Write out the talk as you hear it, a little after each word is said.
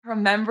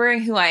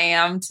remembering who I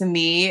am to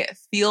me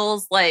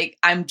feels like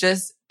I'm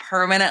just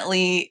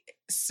permanently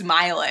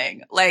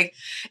smiling. Like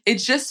it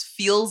just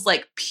feels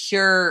like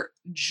pure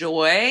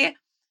joy.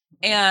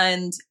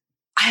 And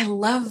I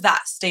love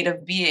that state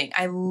of being.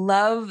 I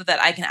love that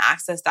I can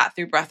access that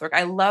through breathwork.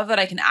 I love that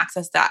I can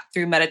access that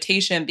through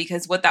meditation,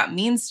 because what that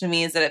means to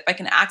me is that if I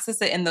can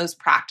access it in those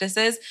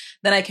practices,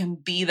 then I can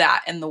be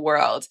that in the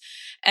world.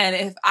 And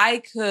if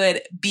I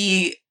could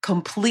be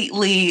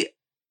completely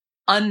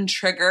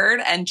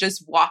untriggered and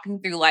just walking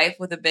through life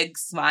with a big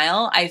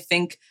smile, I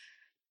think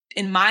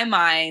in my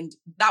mind,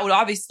 that would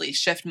obviously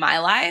shift my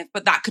life,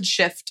 but that could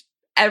shift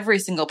every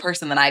single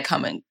person that I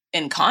come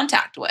in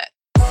contact with.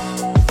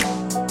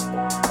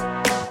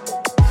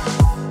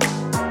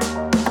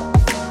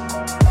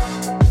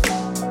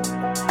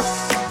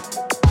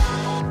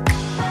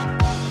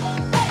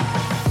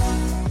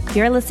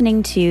 You're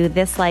listening to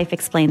This Life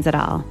Explains It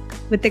All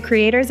with the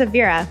creators of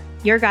Vera,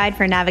 your guide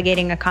for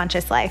navigating a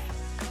conscious life.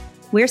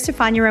 We're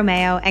Stefania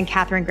Romeo and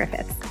Catherine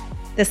Griffiths.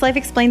 This Life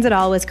Explains It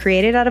All was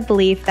created out of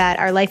belief that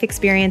our life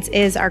experience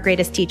is our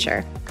greatest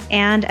teacher.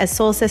 And as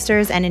soul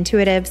sisters and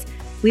intuitives,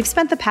 we've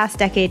spent the past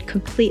decade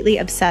completely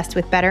obsessed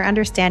with better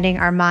understanding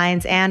our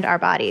minds and our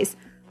bodies,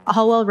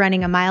 all while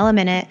running a mile a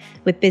minute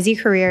with busy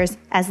careers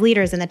as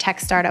leaders in the tech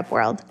startup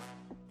world.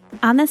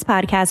 On this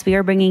podcast, we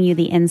are bringing you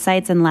the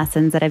insights and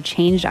lessons that have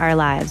changed our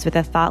lives with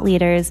the thought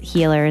leaders,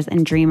 healers,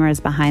 and dreamers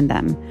behind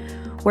them.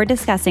 We're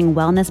discussing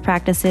wellness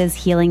practices,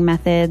 healing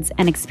methods,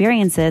 and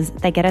experiences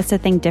that get us to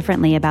think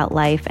differently about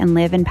life and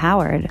live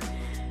empowered.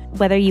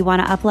 Whether you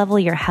want to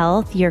uplevel your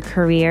health, your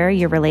career,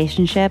 your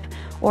relationship,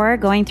 or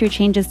going through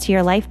changes to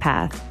your life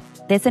path,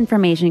 this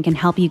information can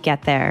help you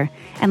get there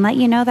and let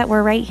you know that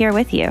we're right here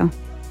with you.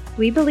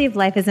 We believe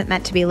life isn't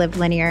meant to be lived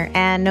linear,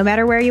 and no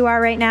matter where you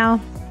are right now,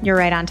 you're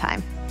right on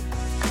time.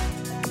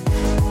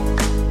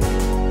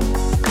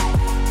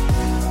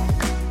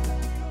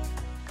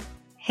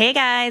 Hey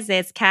guys,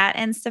 it's Kat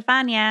and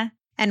Stefania.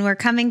 And we're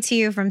coming to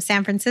you from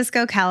San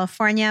Francisco,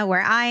 California,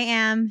 where I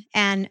am,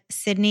 and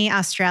Sydney,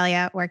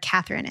 Australia, where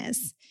Catherine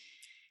is.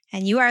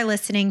 And you are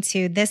listening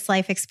to This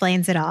Life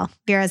Explains It All,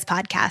 Vera's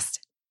podcast.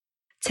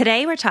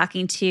 Today we're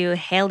talking to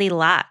Hailey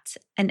Lott,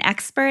 an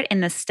expert in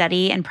the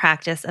study and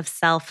practice of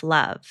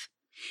self-love.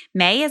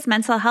 May is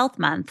Mental Health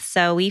Month,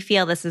 so we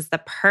feel this is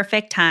the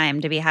perfect time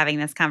to be having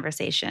this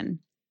conversation.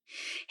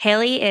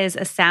 Hailey is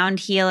a sound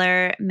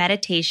healer,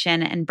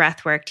 meditation, and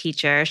breathwork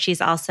teacher. She's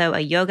also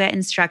a yoga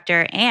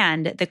instructor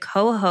and the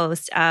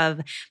co-host of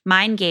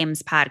Mind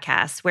Games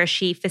podcast, where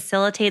she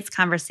facilitates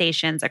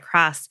conversations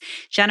across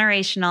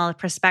generational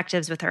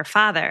perspectives with her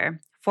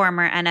father,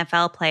 former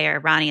NFL player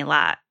Ronnie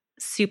Lott.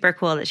 Super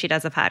cool that she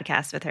does a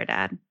podcast with her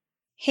dad.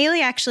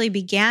 Hailey actually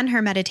began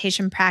her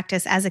meditation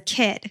practice as a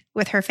kid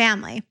with her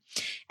family,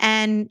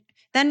 and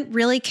then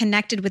really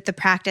connected with the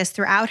practice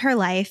throughout her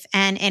life.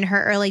 And in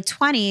her early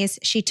 20s,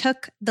 she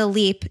took the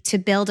leap to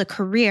build a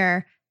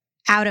career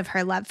out of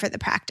her love for the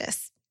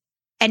practice.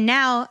 And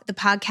now the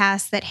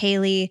podcast that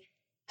Hailey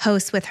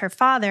hosts with her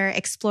father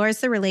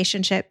explores the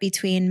relationship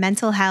between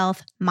mental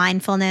health,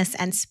 mindfulness,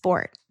 and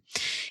sport.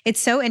 It's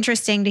so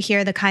interesting to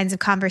hear the kinds of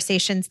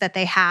conversations that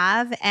they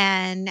have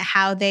and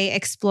how they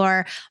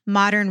explore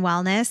modern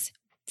wellness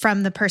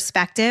from the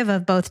perspective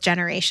of both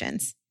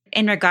generations.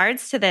 In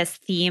regards to this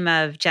theme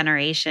of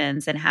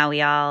generations and how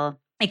we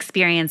all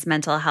experience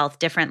mental health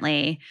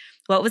differently,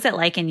 what was it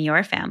like in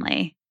your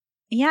family?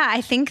 Yeah,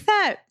 I think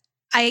that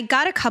I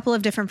got a couple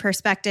of different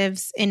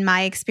perspectives in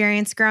my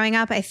experience growing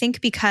up. I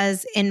think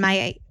because in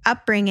my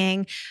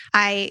upbringing,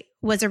 I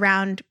was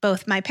around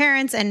both my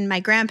parents and my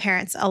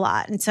grandparents a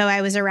lot. And so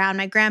I was around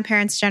my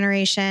grandparents'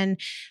 generation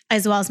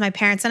as well as my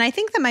parents. And I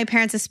think that my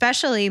parents,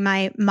 especially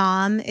my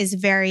mom, is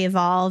very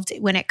evolved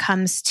when it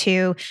comes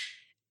to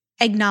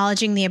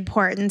acknowledging the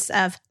importance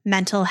of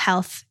mental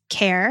health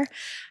care.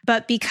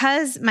 But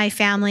because my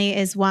family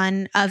is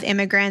one of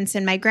immigrants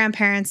and my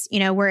grandparents,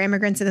 were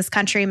immigrants in this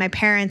country, my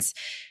parents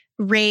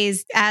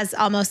raised as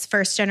almost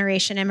first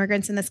generation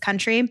immigrants in this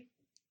country,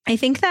 I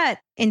think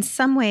that in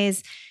some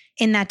ways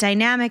in that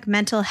dynamic,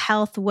 mental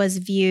health was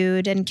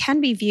viewed and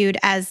can be viewed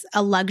as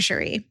a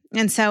luxury.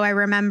 And so I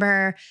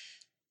remember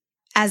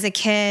as a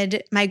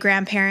kid, my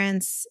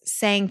grandparents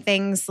saying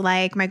things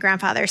like, my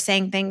grandfather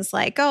saying things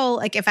like, oh,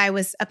 like if I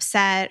was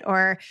upset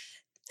or,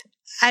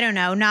 I don't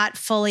know, not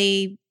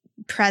fully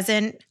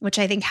present, which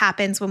I think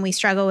happens when we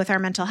struggle with our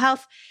mental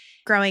health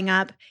growing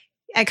up,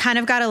 I kind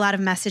of got a lot of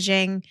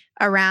messaging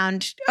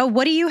around, oh,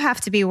 what do you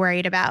have to be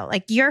worried about?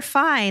 Like, you're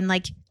fine.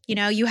 Like,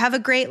 you have a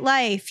great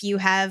life. You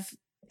have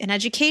an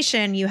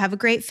education. You have a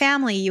great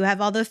family. You have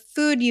all the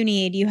food you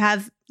need. You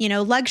have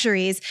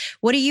luxuries.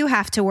 What do you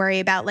have to worry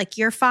about? Like,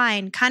 you're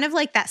fine. Kind of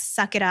like that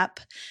suck it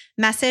up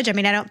message. I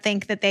mean, I don't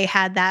think that they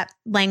had that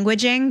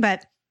languaging,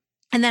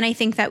 and then I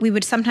think that we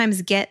would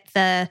sometimes get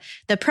the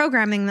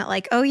programming that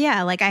like, oh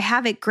yeah, like I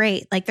have it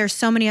great. Like there's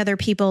so many other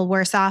people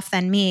worse off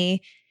than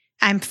me.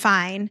 I'm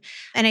fine.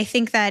 And I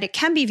think that it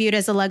can be viewed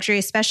as a luxury,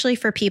 especially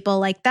for people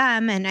like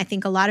them. And I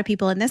think a lot of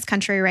people in this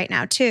country right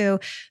now too,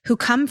 who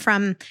come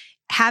from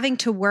having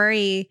to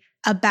worry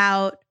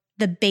about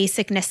the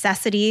basic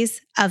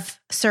necessities of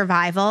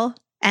survival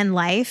and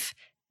life,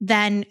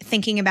 then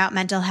thinking about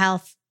mental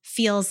health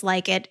feels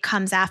like it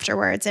comes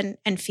afterwards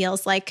and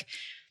feels like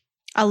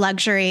a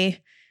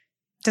luxury.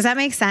 Does that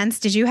make sense?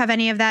 Did you have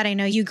any of that? I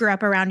know you grew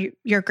up around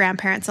your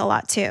grandparents a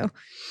lot too.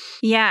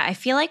 Yeah, I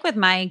feel like with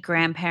my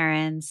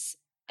grandparents,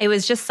 it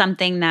was just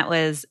something that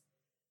was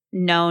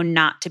known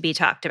not to be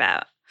talked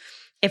about.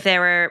 If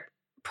there were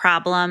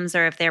problems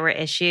or if there were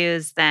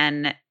issues,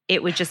 then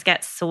it would just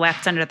get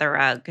swept under the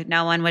rug.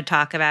 No one would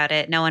talk about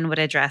it. No one would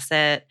address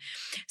it.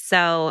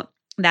 So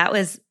that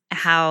was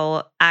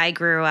how I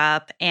grew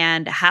up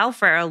and how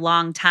for a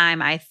long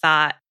time I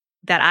thought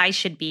that I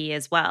should be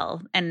as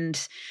well.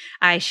 And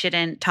I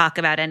shouldn't talk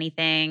about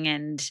anything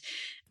and,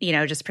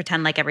 just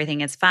pretend like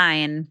everything is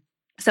fine.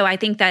 So I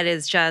think that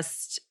is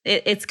just,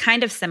 it's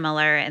kind of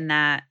similar in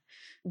that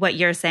what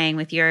you're saying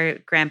with your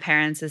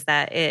grandparents is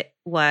that it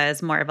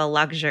was more of a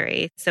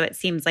luxury. So it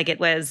seems like it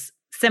was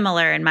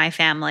similar in my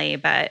family,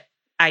 but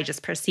I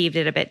just perceived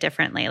it a bit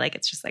differently. Like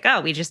it's just like,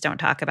 oh, we just don't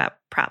talk about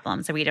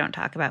problems or we don't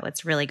talk about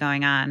what's really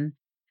going on.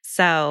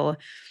 So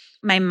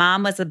my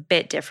mom was a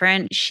bit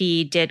different.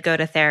 She did go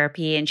to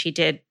therapy and she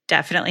did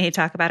definitely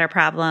talk about her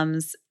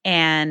problems.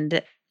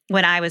 And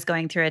when I was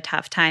going through a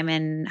tough time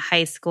in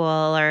high school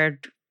or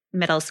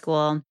middle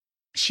school,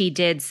 she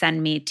did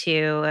send me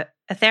to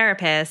a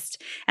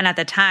therapist. And at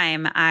the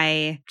time,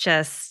 I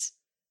just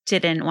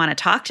didn't want to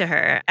talk to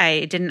her.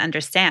 I didn't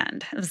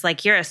understand. It was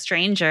like, you're a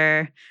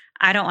stranger.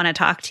 I don't want to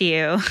talk to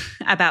you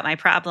about my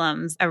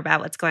problems or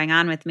about what's going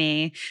on with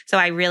me. So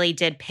I really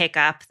did pick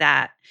up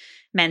that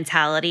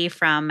mentality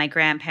from my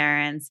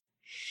grandparents.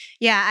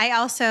 Yeah,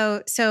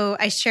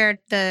 I shared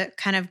the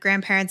kind of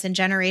grandparents and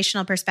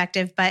generational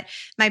perspective, but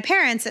my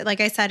parents,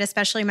 like I said,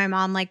 especially my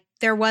mom, like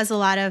there was a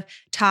lot of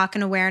talk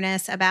and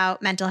awareness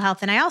about mental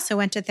health. And I also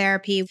went to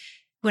therapy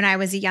when I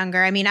was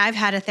younger. I mean, I've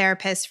had a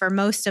therapist for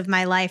most of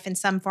my life in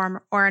some form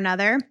or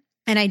another.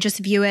 And I just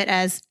view it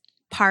as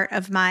part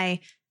of my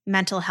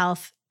mental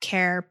health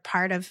care,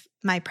 part of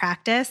my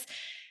practice.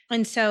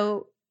 And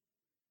so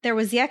there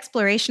was the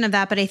exploration of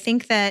that. But I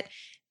think that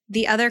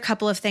the other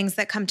couple of things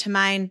that come to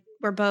mind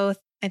were both,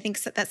 I think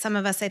that some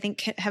of us,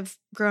 have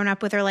grown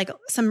up with are like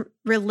some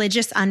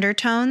religious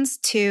undertones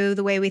to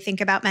the way we think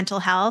about mental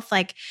health.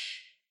 Like,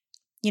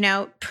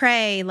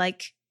 pray,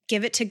 like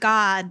give it to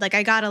God. Like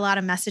I got a lot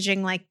of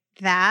messaging like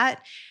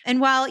that.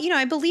 And while,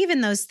 I believe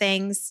in those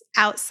things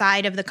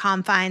outside of the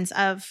confines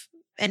of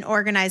an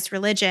organized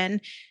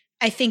religion,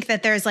 I think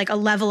that there's like a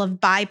level of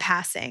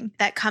bypassing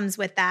that comes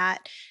with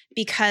that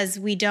because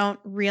we don't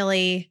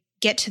really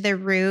get to the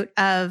root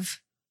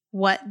of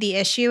what the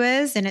issue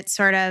is. And it's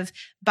sort of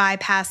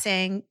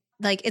bypassing,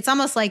 like, it's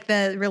almost like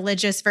the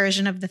religious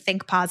version of the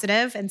think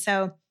positive. And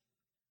so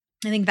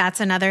I think that's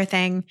another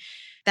thing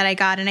that I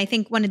got. And I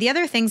think one of the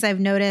other things I've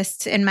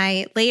noticed in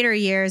my later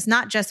years,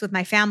 not just with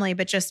my family,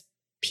 but just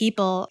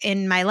people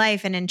in my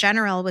life and in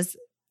general, was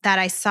that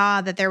I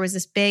saw that there was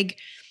this big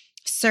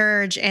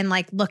surge in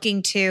like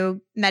looking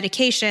to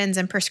medications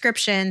and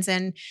prescriptions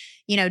and,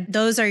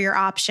 those are your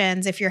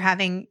options if you're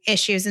having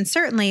issues. And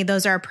certainly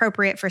those are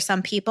appropriate for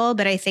some people.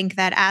 But I think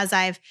that as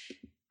I've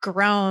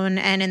grown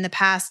and in the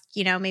past,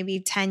 maybe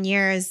 10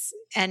 years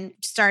and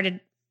started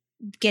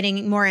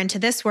getting more into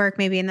this work,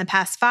 maybe in the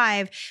past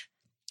 5,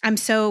 I'm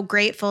so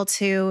grateful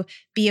to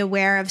be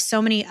aware of so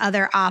many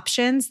other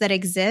options that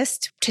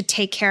exist to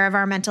take care of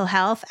our mental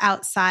health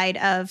outside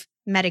of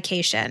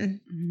medication.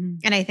 Mm-hmm.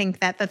 And I think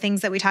that the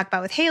things that we talk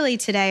about with Hailey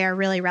today are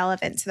really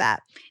relevant to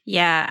that.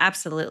 Yeah,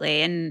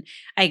 absolutely. And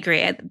I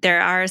agree.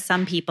 There are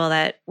some people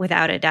that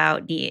without a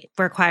doubt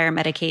require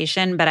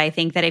medication. But I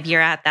think that if you're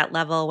at that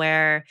level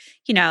where,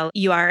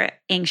 you are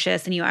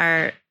anxious and you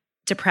are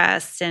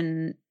depressed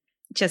and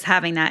just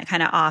having that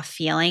kind of off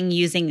feeling,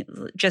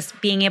 just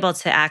being able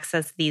to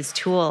access these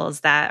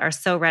tools that are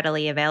so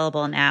readily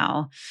available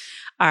now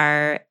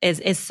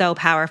is so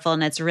powerful.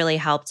 And it's really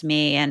helped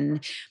me.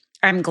 And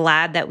I'm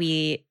glad that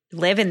we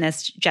live in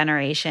this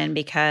generation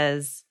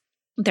because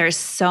there's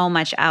so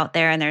much out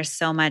there and there's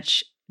so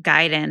much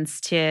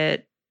guidance to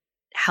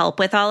help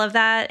with all of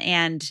that.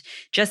 And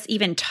just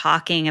even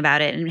talking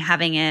about it and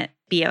having it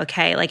be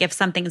okay. Like if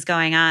something's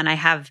going on, I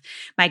have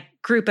my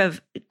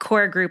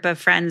core group of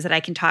friends that I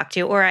can talk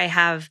to, or I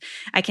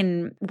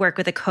can work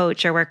with a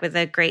coach or work with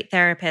a great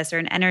therapist or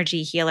an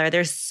energy healer.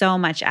 There's so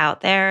much out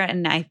there.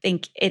 And I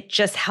think it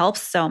just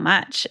helps so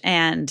much.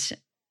 And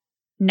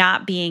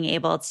not being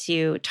able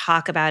to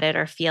talk about it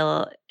or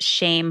feel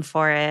shame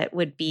for it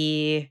would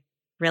be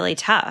really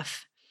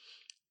tough.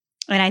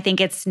 And I think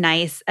it's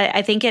nice.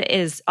 I think it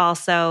is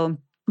also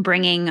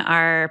bringing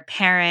our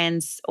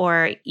parents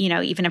or,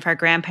 even if our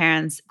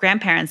grandparents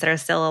that are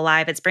still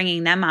alive, it's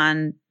bringing them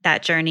on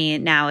that journey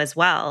now as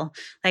well.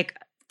 Like,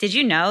 did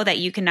you know that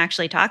you can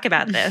actually talk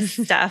about this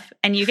stuff?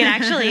 And you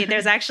can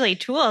there's actually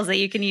tools that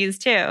you can use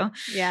too.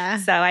 Yeah.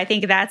 So I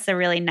think that's a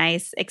really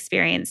nice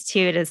experience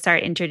too, to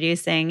start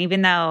introducing,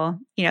 even though,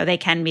 they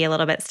can be a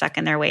little bit stuck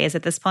in their ways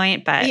at this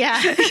point, but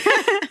yeah.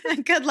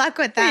 Good luck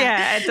with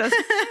that. Yeah, it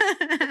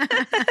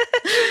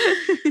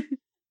does.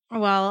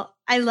 Well,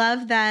 I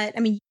love that. I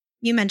mean,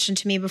 you mentioned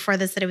to me before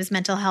this that it was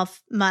Mental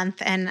Health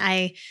Month, and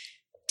I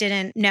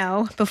didn't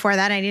know before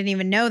that. I didn't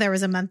even know there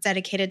was a month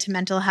dedicated to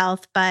mental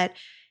health, but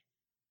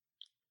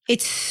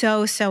it's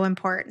so, so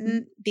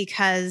important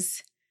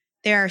because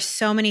there are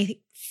so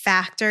many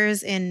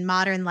factors in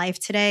modern life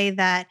today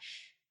that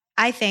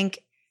I think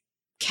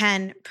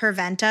can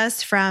prevent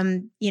us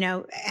from,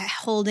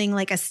 holding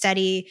like a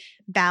steady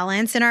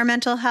balance in our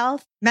mental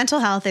health. Mental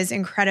health is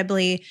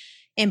incredibly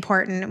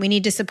important. We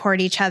need to support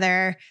each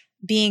other,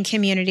 be in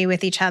community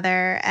with each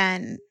other.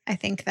 And I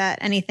think that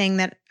anything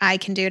that I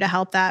can do to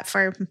help that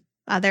for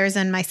others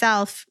and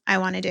myself, I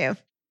want to do.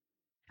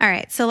 All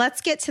right, so let's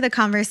get to the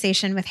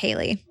conversation with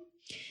Hailey.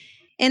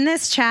 In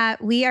this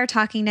chat, we are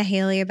talking to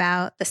Hailey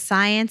about the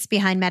science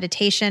behind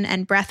meditation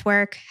and breath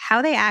work,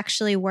 how they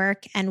actually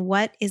work, and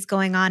what is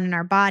going on in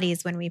our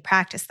bodies when we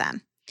practice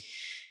them.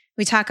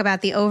 We talk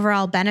about the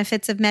overall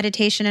benefits of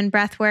meditation and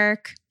breath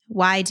work,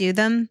 why do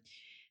them,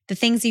 the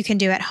things you can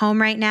do at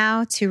home right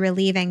now to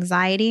relieve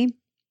anxiety,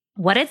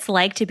 what it's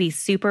like to be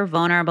super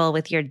vulnerable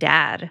with your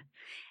dad,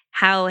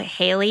 how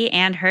Hailey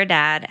and her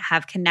dad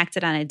have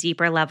connected on a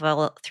deeper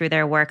level through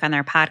their work on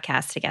their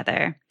podcast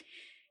together.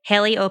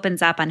 Hailey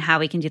opens up on how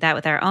we can do that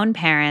with our own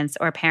parents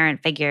or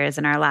parent figures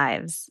in our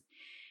lives,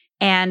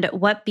 and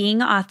what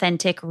being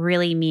authentic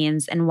really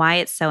means and why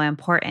it's so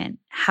important,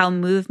 how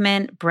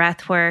movement,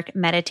 breathwork,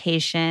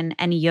 meditation,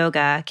 and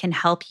yoga can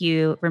help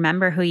you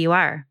remember who you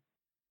are.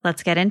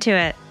 Let's get into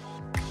it.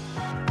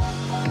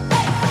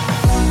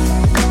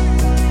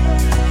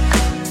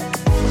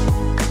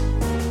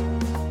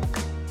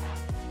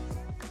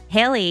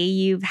 Hailey,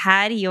 you've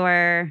had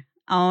your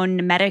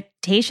own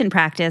meditation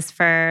practice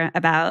for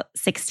about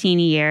 16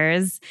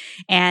 years,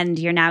 and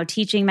you're now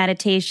teaching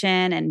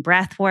meditation and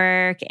breath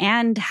work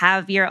and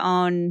have your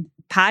own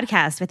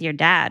podcast with your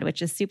dad,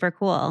 which is super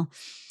cool.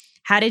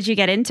 How did you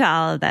get into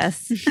all of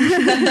this?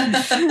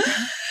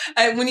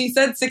 When you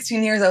said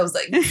 16 years, I was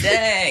like,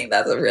 dang,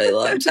 that's a really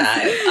long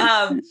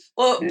time.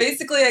 Well,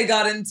 basically, I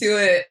got into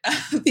it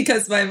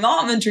because my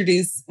mom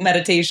introduced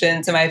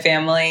meditation to my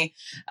family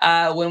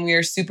when we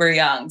were super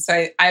young.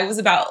 So I was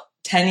about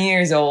 10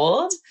 years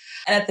old.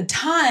 And at the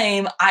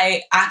time,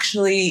 I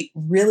actually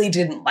really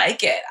didn't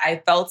like it.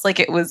 I felt like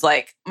it was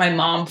like my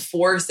mom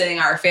forcing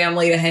our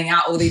family to hang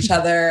out with each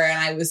other. And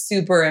I was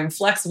super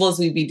inflexible.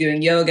 So we'd be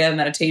doing yoga,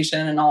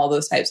 meditation, and all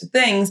those types of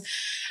things.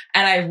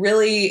 And I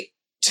really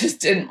just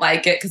didn't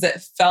like it because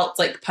it felt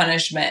like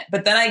punishment.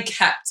 But then I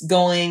kept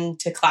going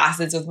to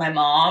classes with my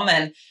mom,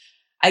 and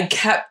I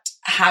kept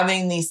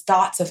having these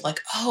thoughts of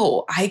like,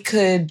 oh, I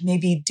could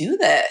maybe do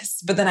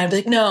this. But then I'd be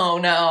like, no,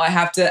 I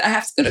have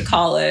to go to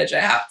college.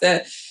 I have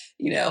to,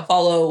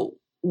 follow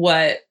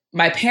what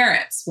my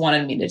parents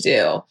wanted me to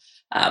do.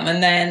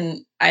 And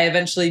then I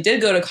eventually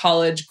did go to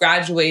college,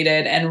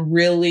 graduated, and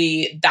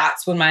really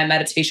that's when my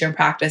meditation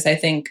practice, I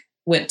think,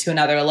 went to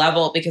another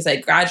level because I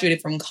graduated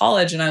from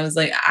college and I was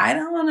like, I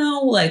don't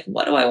know, like,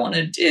 what do I want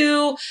to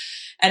do?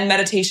 And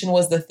meditation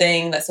was the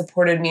thing that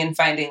supported me in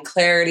finding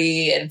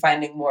clarity and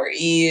finding more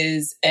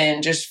ease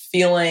and just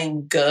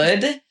feeling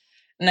good.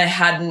 And I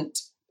hadn't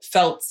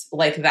felt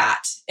like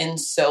that in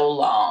so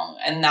long.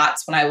 And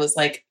that's when I was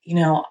like,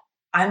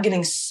 I'm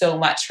getting so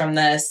much from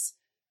this.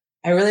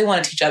 I really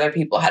want to teach other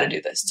people how to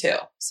do this too.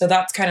 So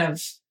that's kind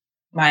of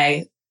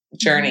my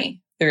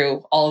journey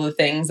through all of the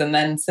things. And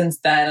then since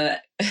then,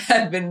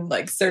 I've been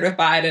like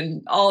certified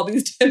in all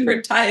these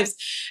different types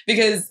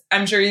because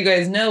I'm sure you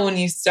guys know when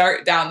you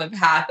start down the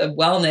path of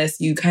wellness,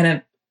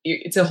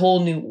 it's a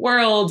whole new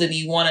world and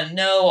you want to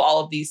know all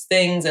of these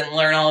things and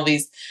learn all of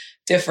these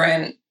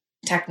different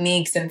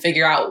techniques and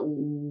figure out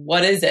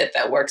what is it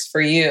that works for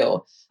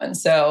you. And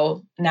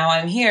so now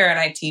I'm here and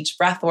I teach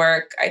breath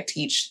work, I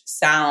teach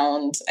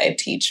sound, I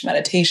teach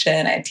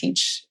meditation, I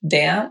teach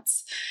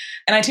dance,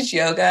 and I teach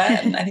yoga.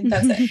 And I think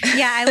that's it.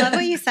 Yeah, I love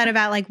what you said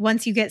about like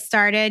once you get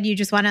started, you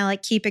just want to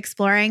like keep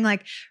exploring.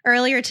 Like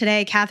earlier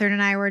today, Catherine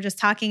and I were just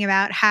talking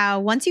about how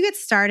once you get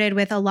started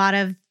with a lot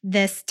of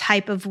this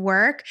type of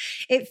work,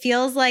 it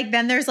feels like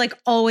then there's like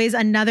always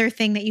another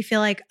thing that you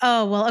feel like,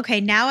 oh, well, okay,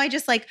 now I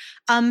just like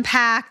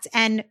unpacked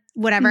and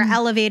whatever,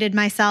 elevated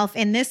myself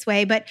in this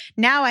way. But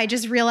now I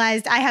just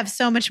realized I have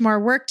so much more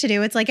work to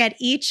do. It's like at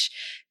each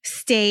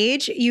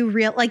stage, you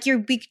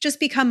just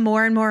become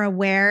more and more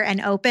aware and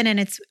open, and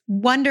it's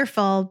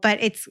wonderful,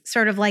 but it's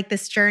sort of like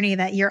this journey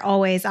that you're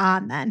always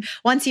on then,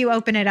 once you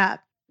open it up.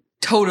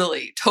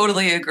 Totally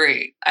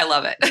agree. I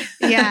love it.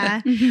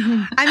 Yeah.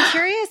 I'm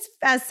curious,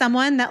 as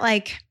someone that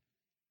like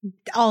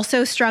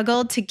also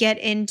struggled to get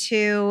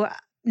into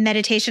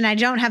meditation. I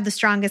don't have the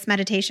strongest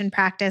meditation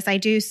practice. I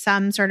do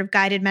some sort of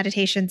guided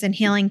meditations and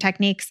healing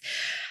techniques.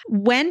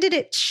 When did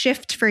it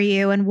shift for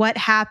you, and what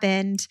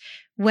happened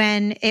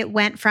when it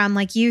went from,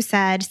 like you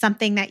said,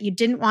 something that you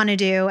didn't want to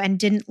do and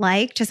didn't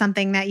like to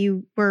something that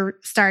you were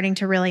starting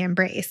to really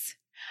embrace?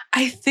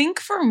 I think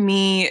for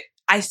me,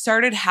 I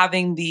started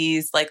having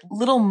these like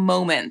little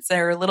moments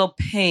or little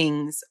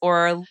pings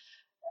or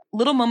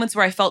little moments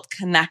where I felt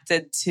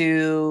connected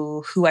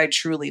to who I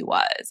truly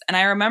was. And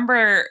I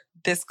remember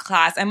this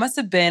class. I must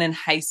have been in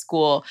high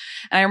school.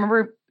 And I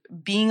remember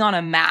being on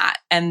a mat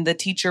and the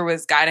teacher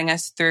was guiding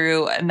us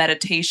through a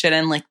meditation,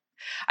 and like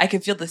I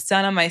could feel the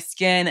sun on my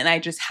skin. And I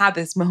just had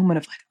this moment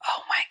of like,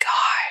 oh my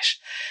gosh,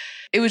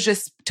 it was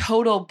just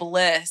total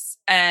bliss.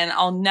 And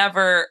I'll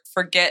never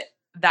forget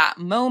that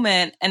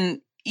moment.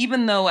 And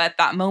even though at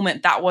that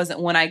moment, that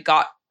wasn't when I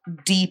got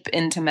deep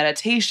into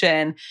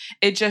meditation,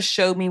 it just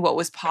showed me what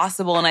was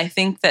possible. And I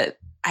think that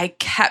I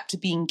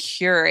kept being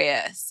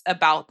curious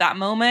about that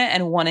moment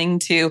and wanting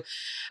to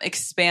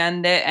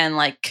expand it. And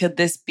like, could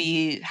this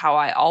be how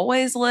I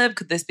always live?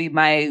 Could this be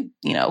my,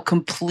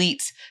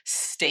 complete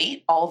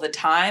state all the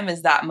time?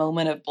 Is that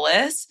moment of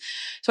bliss?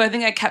 So I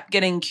think I kept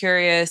getting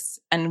curious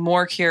and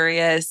more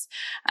curious.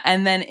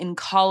 And then in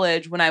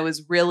college, when I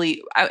was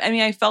really,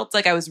 I felt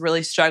like I was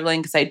really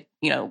struggling because I,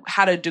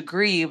 had a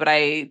degree, but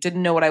I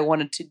didn't know what I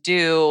wanted to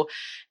do.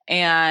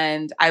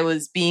 And I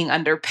was being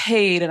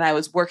underpaid and I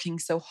was working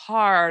so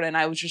hard. And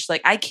I was just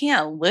like, I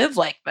can't live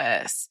like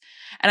this.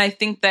 And I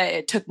think that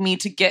it took me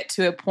to get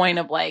to a point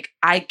of like,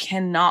 I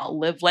cannot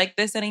live like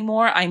this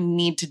anymore. I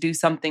need to do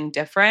something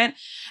different.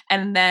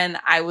 And then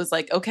I was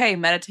like, okay,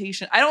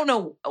 meditation. I don't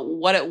know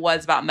what it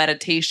was about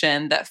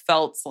meditation that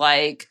felt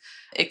like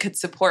it could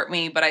support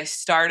me, but I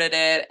started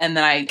it. And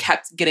then I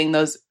kept getting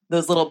those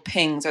little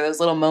pings or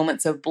those little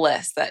moments of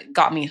bliss that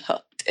got me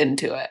hooked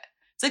into it.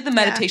 It's like the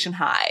meditation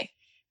high,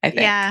 I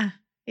think.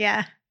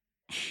 Yeah.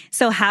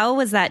 So how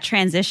was that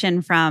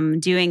transition from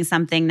doing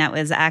something that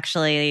was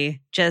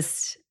actually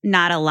just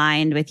not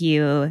aligned with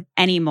you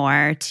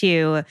anymore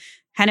to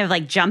kind of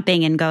like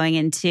jumping and going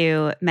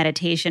into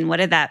meditation? What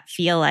did that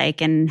feel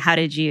like and how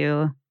did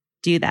you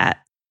do that?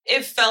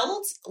 It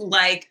felt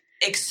like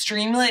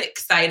extremely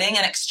exciting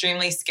and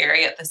extremely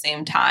scary at the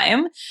same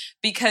time,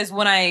 because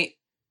when I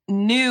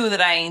knew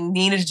that I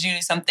needed to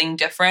do something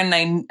different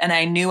and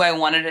I knew I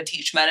wanted to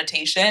teach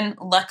meditation,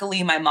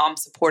 luckily my mom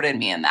supported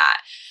me in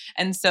that.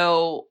 And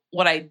so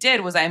what I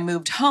did was I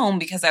moved home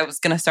because I was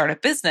going to start a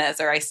business,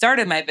 or I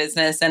started my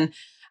business, and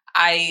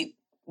I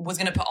was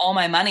going to put all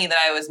my money that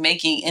I was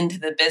making into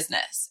the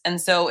business.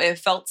 And so it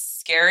felt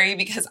scary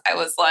because I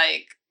was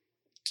like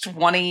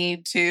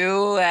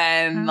 22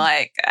 and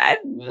like,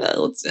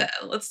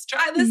 let's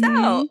try this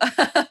out.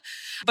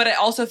 But it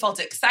also felt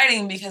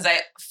exciting because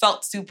I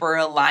felt super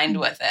aligned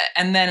with it.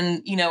 And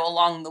then,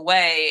 along the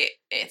way,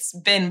 it's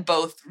been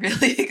both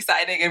really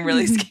exciting and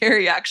really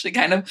scary, actually,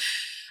 kind of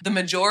the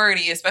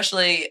majority,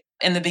 especially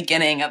in the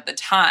beginning of the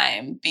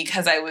time,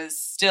 because I was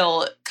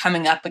still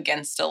coming up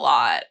against a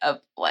lot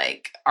of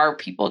like, are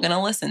people going to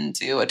listen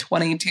to a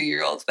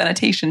 22-year-old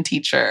meditation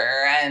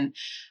teacher? And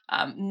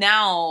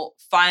now,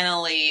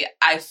 finally,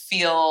 I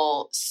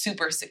feel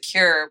super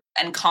secure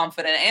and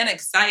confident and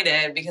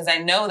excited because I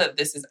know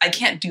that I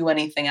can't do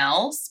anything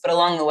else. But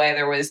along the way,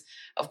 there was,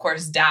 of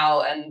course,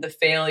 doubt and the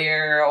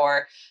failure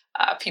or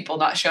people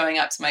not showing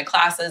up to my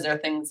classes or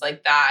things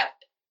like that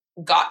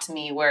got to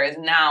me. Whereas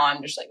now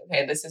I'm just like,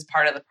 okay, this is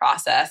part of the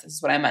process. This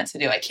is what I meant to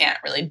do. I can't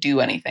really do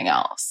anything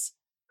else.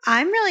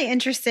 I'm really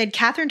interested.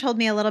 Catherine told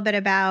me a little bit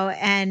about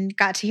and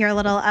got to hear a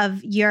little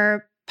of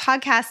your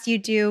podcast you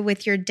do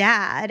with your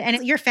dad,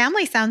 and your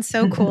family sounds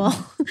so cool.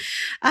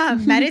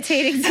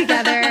 Meditating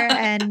together,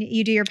 and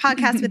you do your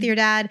podcast with your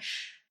dad.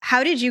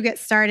 How did you get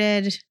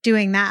started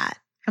doing that,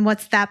 and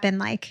what's that been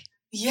like?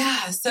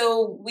 Yeah,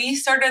 so we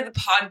started the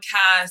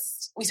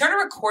podcast. We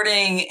started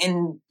recording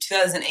in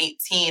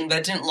 2018, but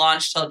it didn't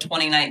launch till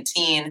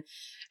 2019.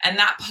 And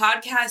that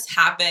podcast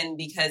happened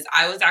because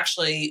I was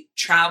actually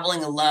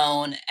traveling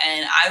alone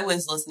and I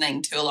was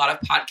listening to a lot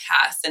of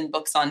podcasts and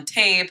books on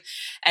tape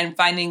and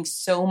finding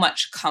so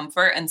much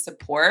comfort and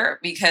support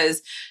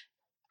because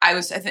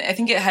I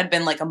think it had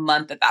been like a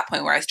month at that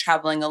point where I was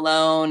traveling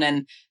alone,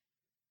 and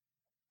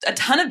a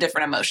ton of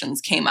different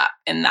emotions came up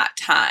in that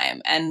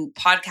time. And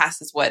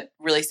podcast is what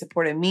really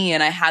supported me.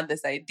 And I had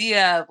this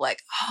idea of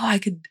like, oh, I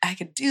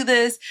could do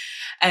this.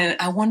 And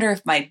I wonder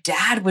if my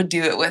dad would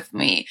do it with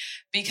me,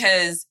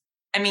 because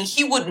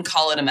he wouldn't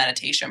call it a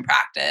meditation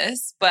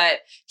practice, but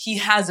he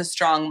has a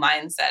strong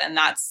mindset. And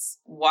that's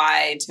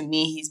why, to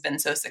me, he's been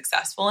so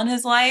successful in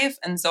his life.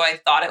 And so I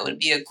thought it would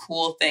be a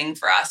cool thing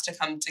for us to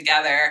come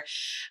together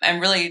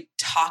and really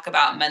talk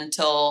about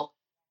mental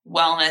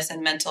wellness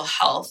and mental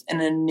health in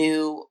a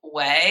new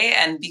way.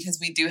 And because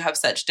we do have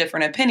such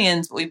different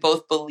opinions, but we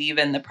both believe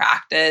in the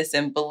practice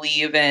and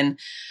believe in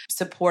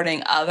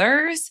supporting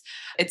others.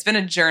 It's been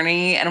a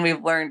journey, and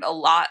we've learned a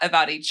lot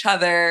about each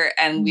other,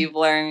 and we've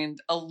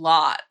learned a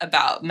lot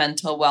about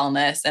mental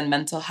wellness and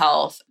mental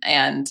health.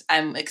 And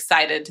I'm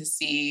excited to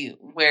see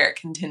where it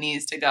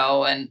continues to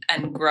go and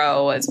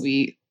grow as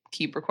we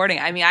keep recording.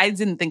 I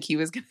didn't think he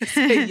was going to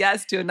say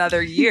yes to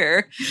another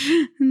year,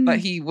 but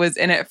he was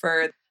in it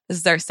this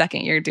is our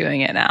second year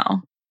doing it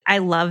now. I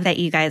love that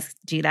you guys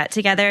do that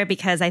together,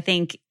 because I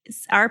think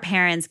our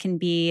parents can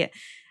be,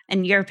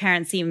 and your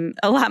parents seem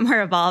a lot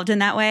more evolved in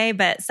that way,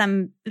 but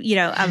some,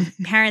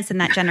 parents in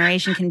that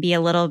generation can be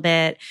a little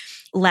bit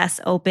less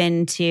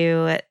open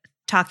to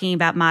talking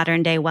about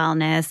modern day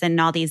wellness and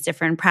all these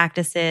different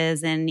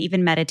practices and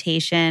even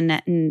meditation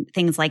and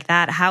things like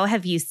that. How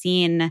have you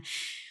seen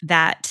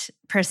that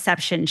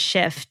perception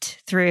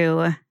shift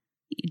through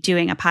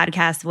doing a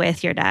podcast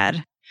with your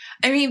dad?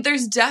 I mean,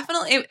 there's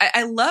definitely,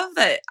 I love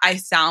that I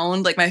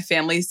sound like my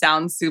family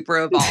sounds super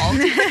evolved.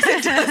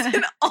 It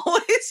doesn't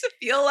always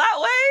feel that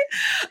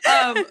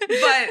way.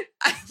 But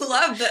I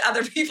love that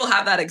other people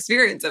have that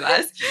experience of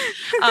us.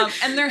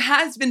 And there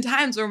has been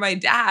times where my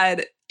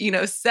dad,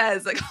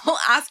 says, like, I'll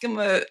ask him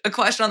a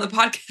question on the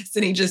podcast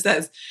and he just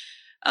says,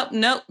 oh,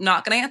 nope,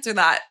 not going to answer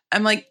that.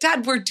 I'm like,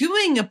 Dad, we're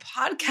doing a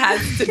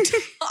podcast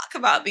to talk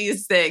about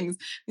these things.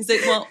 He's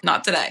like, well,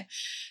 not today.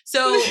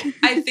 So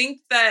I think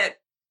that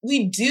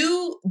we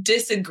do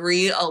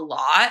disagree a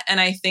lot.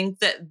 And I think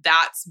that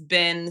that's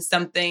been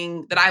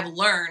something that I've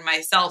learned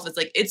myself. It's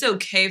like, it's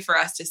okay for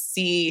us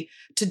to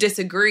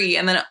disagree.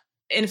 And then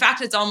in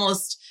fact, it's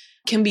almost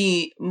can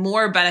be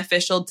more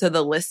beneficial to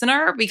the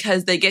listener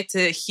because they get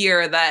to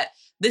hear that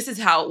this is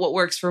what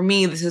works for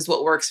me. This is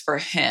what works for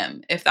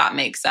him, if that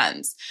makes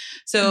sense.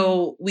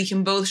 So we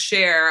can both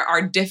share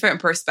our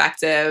different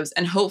perspectives.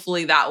 And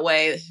hopefully that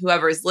way,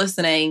 whoever's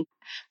listening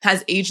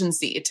has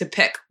agency to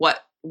pick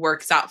what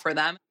works out for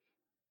them.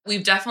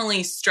 We've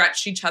definitely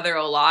stretched each other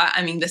a lot.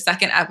 I mean, the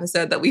second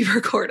episode that we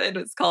recorded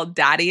was called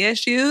Daddy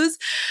Issues.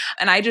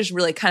 And I just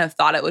really kind of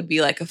thought it would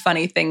be like a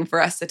funny thing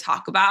for us to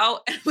talk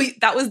about. And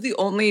that was the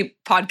only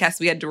podcast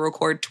we had to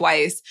record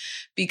twice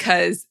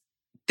because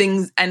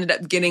things ended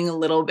up getting a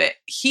little bit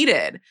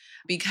heated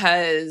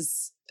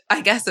because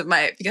of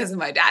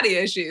my daddy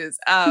issues.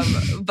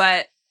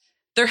 But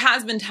there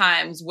has been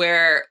times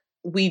where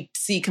we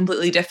see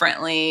completely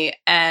differently.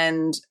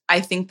 And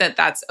I think that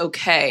that's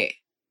okay.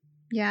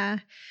 Yeah.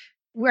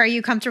 Were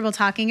you comfortable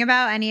talking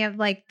about any of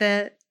like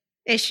the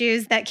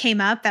issues that came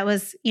up that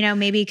was,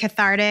 maybe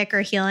cathartic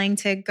or healing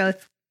to go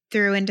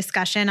through in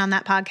discussion on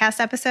that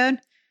podcast episode?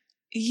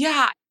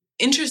 Yeah.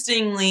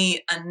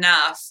 Interestingly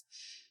enough,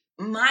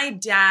 my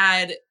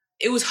dad,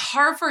 it was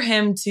hard for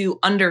him to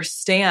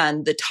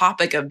understand the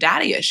topic of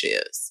daddy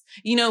issues.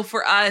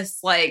 For us,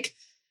 like,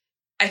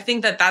 I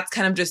think that that's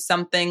kind of just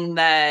something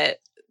that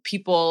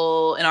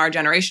people in our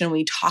generation,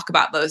 we talk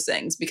about those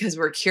things because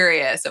we're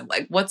curious of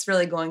like, what's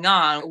really going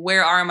on?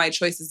 Where are my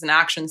choices and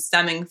actions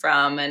stemming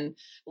from? And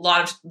a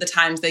lot of the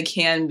times they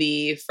can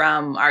be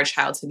from our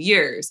childhood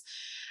years.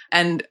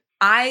 And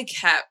I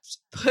kept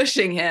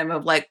pushing him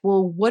of like,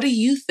 well, what do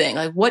you think?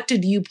 Like, what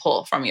did you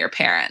pull from your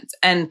parents?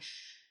 And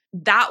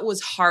that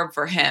was hard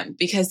for him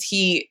because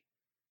he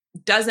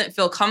doesn't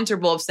feel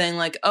comfortable of saying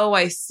like, oh,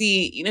 I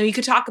see, you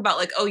could talk about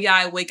like, oh yeah,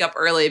 I wake up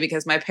early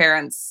because my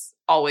parents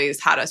always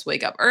had us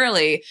wake up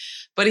early,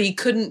 but he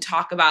couldn't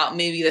talk about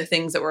maybe the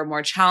things that were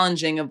more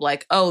challenging of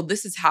like, oh,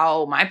 this is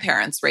how my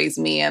parents raised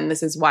me. And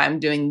this is why I'm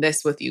doing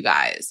this with you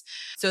guys.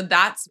 So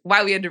that's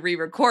why we had to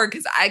re-record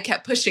because I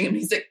kept pushing him.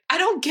 He's like, I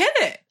don't get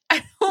it.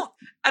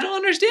 I don't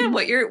understand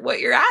what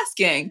you're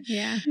asking.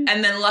 Yeah.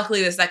 And then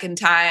luckily the second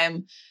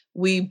time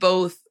we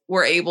both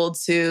were able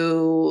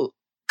to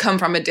come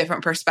from a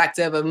different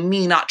perspective of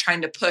me not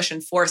trying to push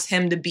and force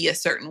him to be a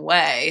certain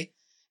way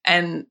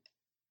and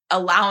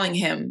allowing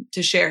him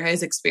to share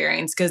his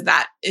experience because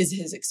that is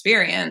his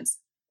experience.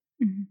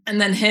 Mm-hmm.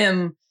 And then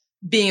him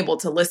being able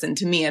to listen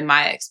to me and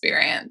my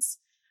experience.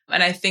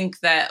 And I think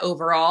that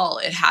overall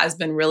it has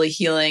been really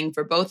healing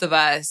for both of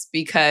us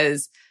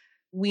because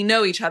we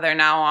know each other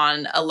now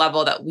on a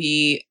level that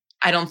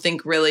I don't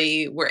think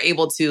really were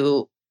able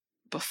to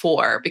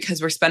before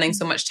because we're spending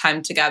so much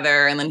time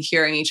together and then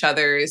hearing each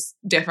other's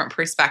different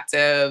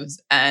perspectives.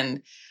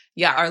 And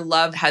yeah, our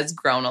love has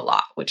grown a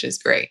lot, which is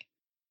great.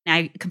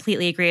 I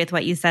completely agree with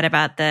what you said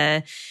about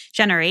the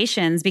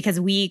generations because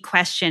we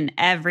question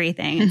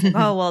everything. It's like,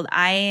 oh, well,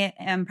 I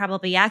am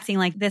probably acting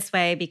like this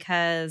way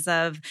because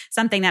of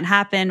something that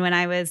happened when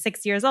I was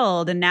 6 years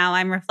old and now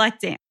I'm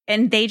reflecting.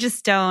 And they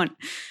just don't.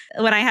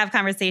 When I have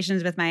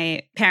conversations with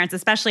my parents,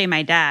 especially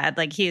my dad,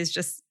 like he's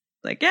just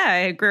like,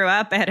 yeah, I grew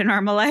up, I had a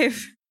normal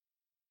life.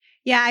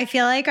 Yeah, I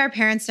feel like our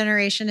parents'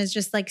 generation is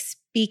just like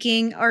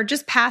speaking, or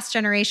just past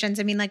generations.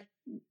 I mean, like,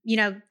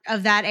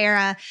 of that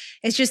era,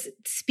 it's just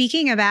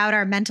speaking about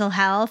our mental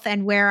health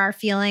and where our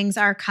feelings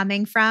are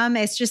coming from.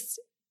 It's just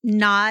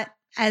not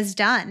as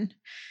done.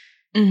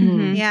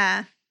 Mm-hmm.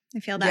 Yeah, I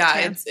feel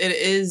that too. It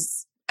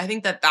is. I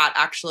think that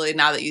actually,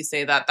 now that you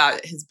say that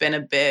has been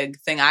a big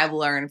thing I've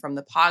learned from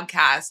the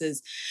podcast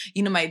is,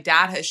 my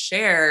dad has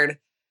shared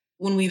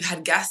when we've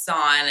had guests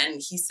on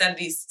and he said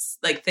these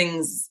like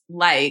things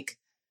like,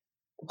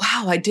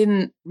 wow, I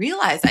didn't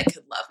realize I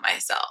could love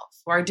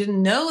myself, or I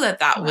didn't know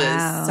that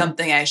was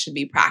something I should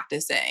be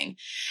practicing.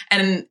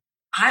 And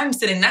I'm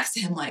sitting next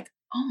to him like,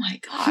 oh my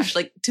gosh,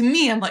 like to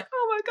me, I'm like,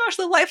 oh my gosh,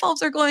 the light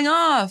bulbs are going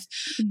off.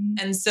 Mm-hmm.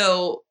 And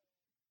so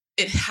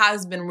it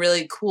has been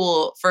really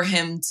cool for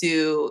him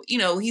to,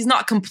 he's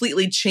not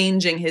completely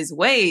changing his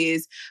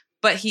ways,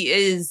 but he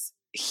is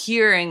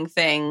hearing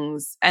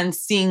things and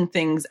seeing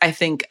things, I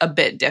think, a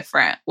bit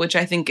different, which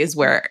I think is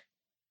where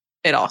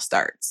it all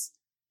starts.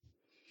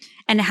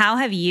 And how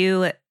have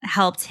you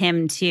helped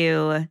him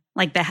to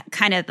like the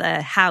kind of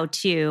the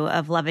how-to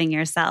of loving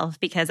yourself.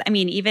 Because I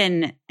mean,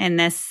 even in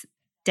this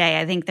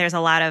day, I think there's a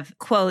lot of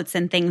quotes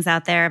and things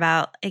out there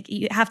about like,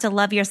 you have to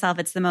love yourself.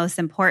 It's the most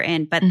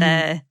important, but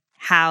the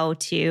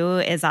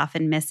how-to is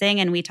often missing.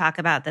 And we talk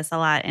about this a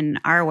lot in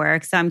our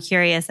work. So I'm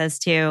curious as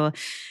to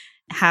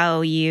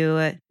how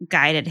you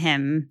guided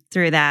him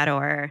through that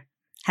or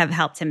have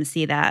helped him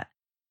see that.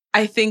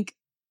 I think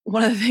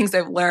one of the things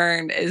I've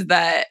learned is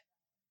that,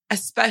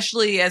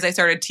 especially as I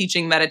started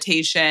teaching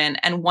meditation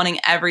and wanting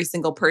every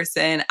single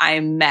person I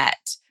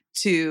met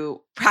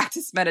to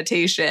practice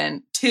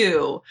meditation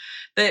too,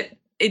 that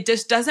it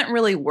just doesn't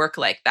really work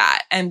like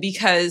that. And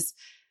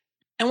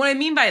what I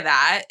mean by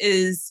that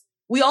is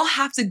we all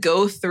have to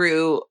go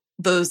through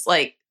those,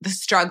 like the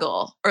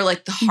struggle or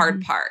like the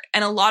hard part.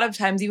 And a lot of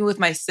times, even with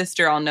my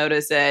sister, I'll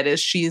notice it is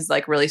she's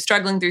like really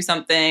struggling through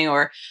something,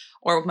 or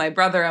with my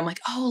brother, I'm like,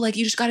 oh, like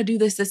you just got to do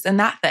this and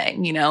that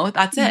thing,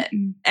 that's it.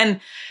 And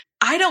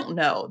I don't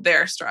know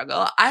their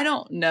struggle. I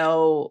don't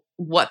know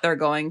what they're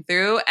going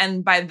through.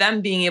 And by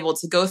them being able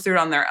to go through it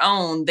on their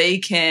own, they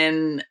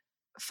can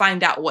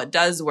find out what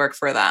does work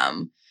for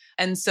them.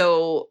 And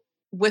so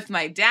with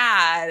my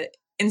dad,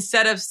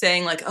 instead of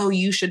saying like, oh,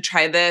 you should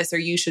try this or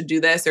you should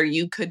do this or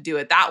you could do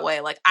it that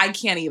way, like I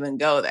can't even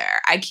go there.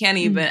 I can't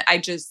even,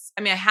 I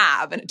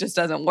have, and it just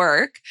doesn't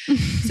work.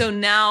 So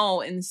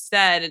now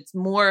instead it's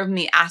more of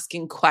me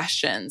asking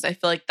questions. I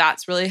feel like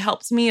that's really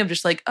helped me of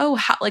just like, oh,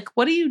 how, like,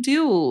 what do you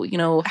do?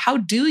 How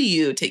do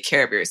you take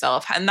care of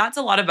yourself? And that's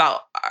a lot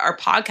about our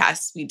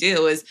podcasts we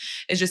do is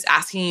just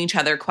asking each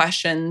other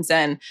questions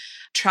and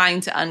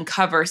trying to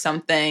uncover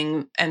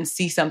something and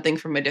see something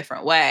from a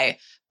different way.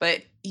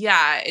 But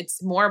yeah,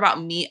 it's more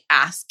about me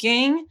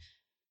asking.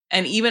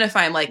 And even if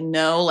I'm like,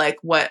 no, like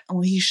what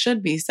he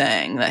should be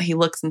saying, that he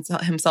looks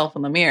himself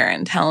in the mirror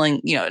and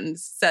telling, and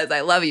says,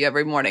 I love you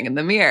every morning in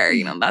the mirror,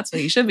 that's what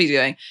he should be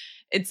doing.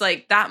 It's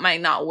like, that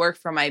might not work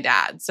for my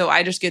dad. So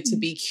I just get to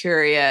be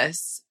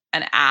curious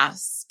and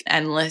ask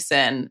and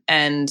listen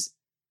and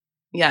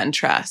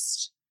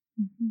trust.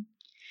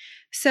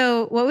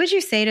 So what would you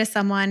say to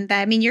someone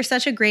that, I mean, you're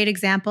such a great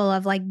example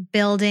of like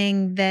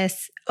building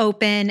this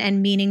open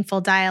and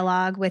meaningful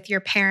dialogue with your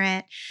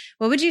parent.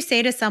 What would you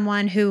say to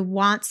someone who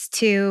wants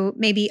to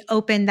maybe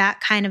open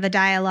that kind of a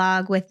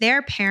dialogue with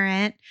their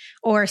parent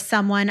or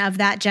someone of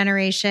that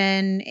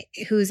generation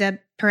who's a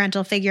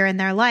parental figure in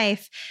their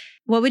life?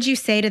 What would you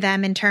say to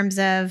them in terms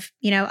of,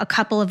 a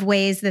couple of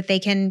ways that they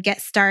can get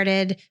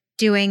started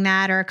doing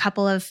that, or a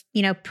couple of,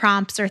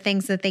 prompts or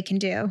things that they can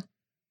do?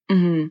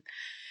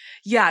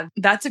 Yeah,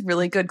 that's a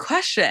really good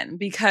question,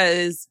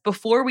 because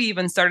before we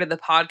even started the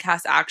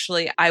podcast,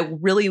 actually, I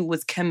really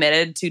was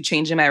committed to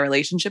changing my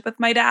relationship with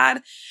my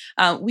dad.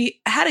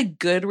 We had a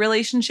good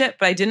relationship,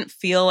 but I didn't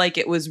feel like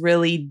it was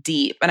really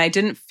deep, and I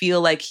didn't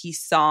feel like he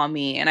saw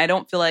me, and I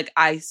don't feel like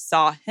I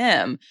saw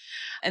him.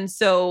 And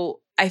so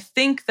I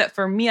think that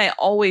for me, I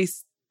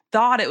always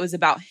thought it was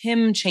about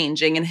him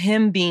changing and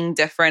him being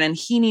different, and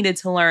he needed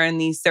to learn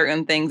these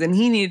certain things, and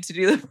he needed to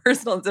do the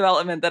personal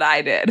development that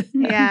I did.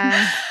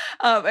 Yeah.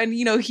 And,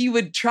 he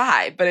would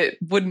try, but it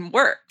wouldn't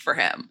work for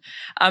him.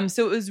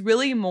 So it was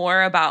really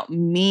more about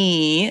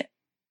me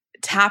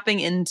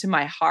tapping into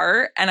my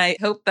heart. And I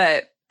hope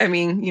that,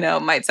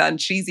 it might sound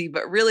cheesy,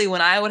 but really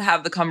when I would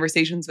have the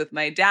conversations with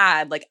my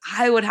dad, like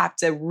I would have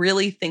to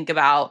really think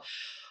about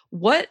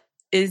what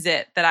is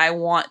it that I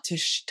want to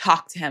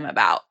talk to him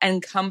about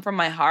and come from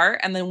my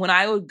heart. And then when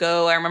I would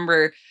go, I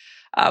remember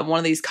one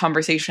of these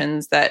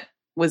conversations that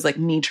was like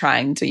me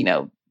trying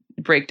to,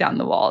 break down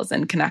the walls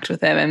and connect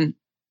with him. And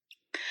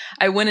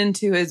I went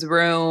into his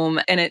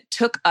room, and it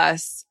took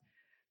us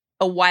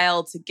a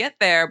while to get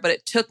there, but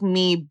it took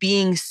me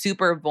being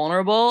super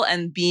vulnerable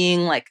and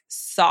being like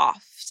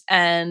soft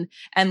and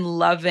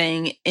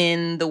loving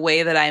in the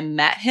way that I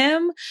met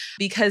him,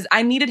 because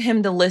I needed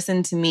him to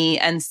listen to me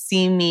and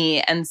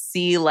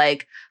see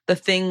like the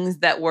things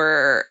that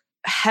were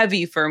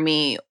heavy for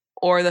me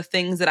or the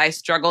things that I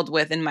struggled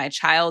with in my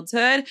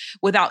childhood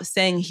without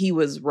saying he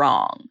was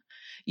wrong.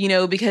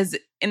 Because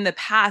in the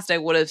past, I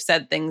would have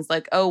said things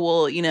like, oh,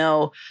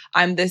 well,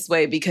 I'm this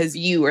way because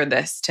you are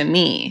this to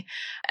me.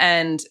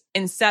 And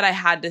instead, I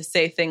had to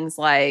say things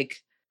like,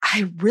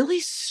 I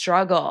really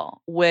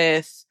struggle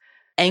with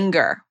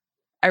anger.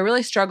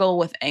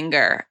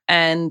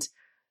 And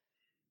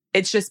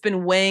it's just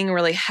been weighing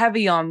really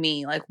heavy on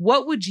me. Like,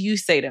 what would you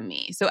say to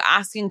me? So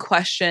asking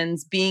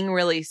questions, being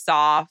really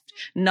soft,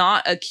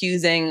 not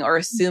accusing or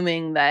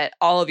assuming that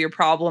all of your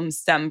problems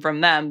stem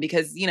from them,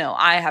 because,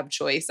 I have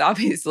choice,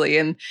 obviously,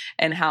 in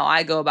how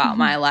I go about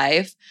my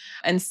life,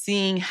 and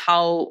seeing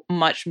how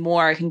much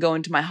more I can go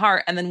into my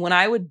heart. And then when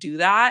I would do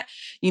that,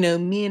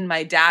 me and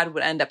my dad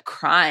would end up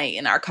crying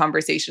in our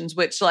conversations,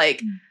 which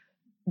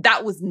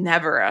that was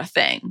never a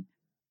thing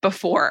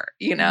before,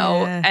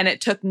 Yeah. And it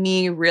took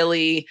me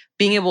really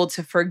being able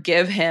to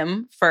forgive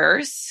him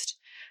first,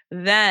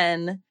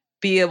 then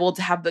be able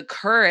to have the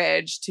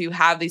courage to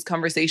have these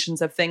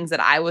conversations of things that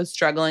I was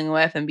struggling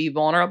with and be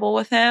vulnerable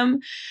with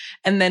him.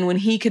 And then when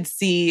he could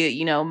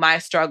see, my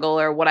struggle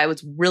or what I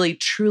was really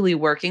truly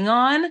working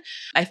on,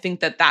 I think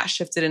that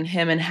shifted in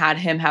him and had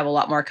him have a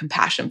lot more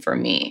compassion for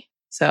me.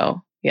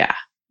 So, yeah.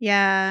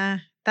 Yeah.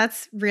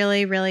 That's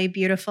really, really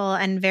beautiful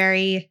and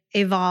very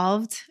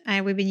evolved.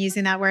 We've been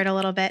using that word a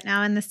little bit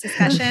now in this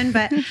discussion,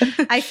 but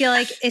I feel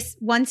like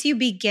once you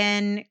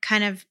begin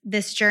kind of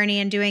this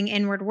journey and doing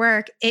inward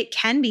work, it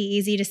can be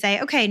easy to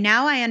say, okay,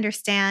 now I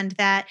understand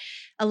that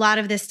a lot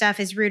of this stuff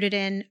is rooted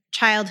in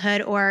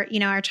childhood or,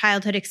 our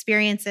childhood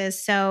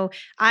experiences. So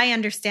I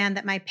understand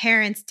that my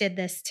parents did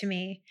this to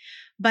me.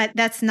 But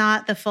that's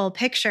not the full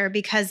picture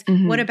because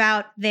what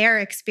about their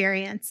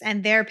experience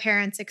and their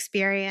parents'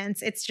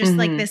 experience? It's just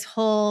like this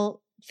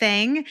whole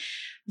thing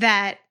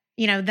that,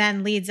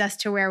 then leads us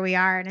to where we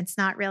are. And it's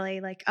not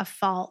really like a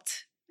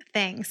fault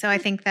thing. So I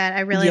think that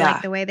I really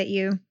like the way that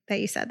you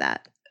said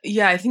that.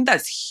 Yeah, I think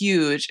that's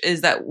huge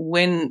is that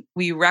when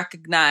we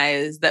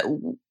recognize that,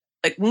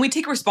 like when we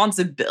take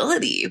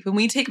responsibility,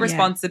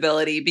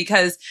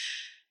 because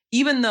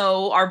even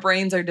though our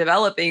brains are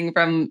developing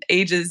from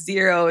ages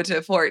 0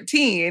 to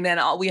 14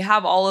 and we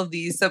have all of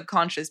these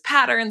subconscious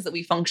patterns that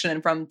we function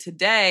in from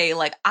today,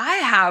 like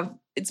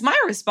it's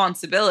my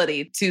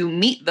responsibility to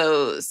meet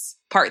those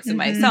parts of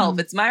myself.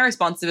 It's my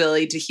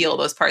responsibility to heal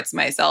those parts of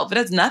myself. It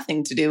has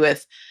nothing to do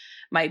with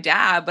my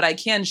dad, but I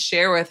can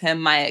share with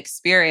him my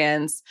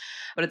experience.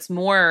 But it's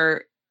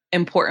more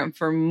important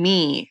for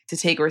me to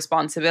take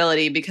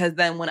responsibility because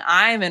then when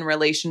I'm in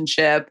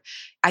relationship,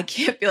 I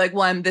can't be like,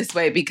 well, I'm this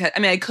way because,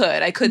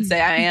 I could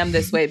say I am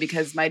this way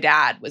because my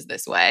dad was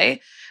this way,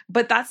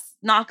 but that's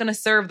not going to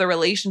serve the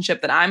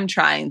relationship that I'm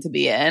trying to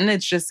be in.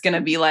 It's just going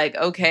to be like,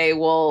 okay,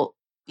 well,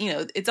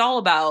 it's all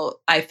about,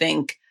 I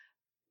think,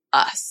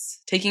 us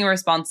taking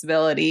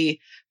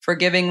responsibility,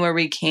 forgiving where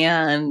we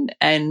can,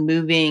 and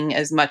moving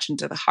as much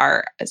into the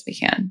heart as we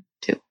can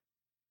too.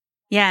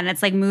 Yeah. And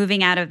it's like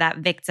moving out of that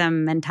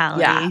victim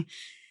mentality. Yeah.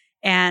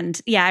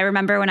 And I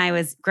remember when I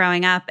was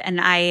growing up and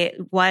I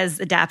was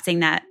adapting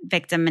that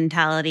victim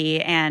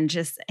mentality and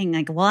just being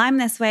like, well, I'm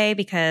this way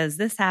because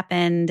this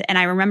happened. And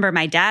I remember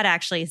my dad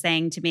actually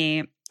saying to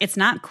me, it's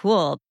not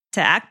cool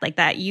to act like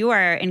that. You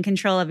are in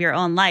control of your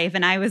own life.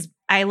 And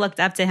I looked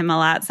up to him a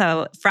lot.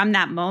 So from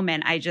that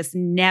moment, I just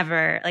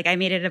never, I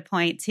made it a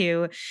point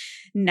to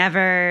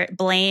never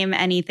blame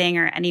anything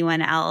or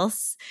anyone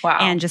else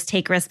and just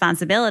take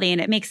responsibility.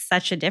 And it makes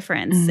such a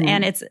difference.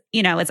 And it's,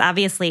 it's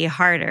obviously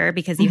harder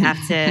because you have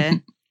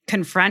to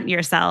confront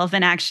yourself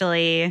and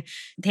actually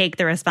take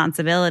the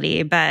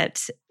responsibility.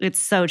 But it's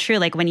so true.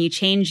 Like when you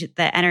change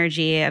the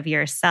energy of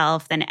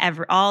yourself, then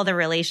all the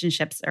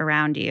relationships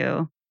around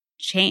you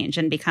change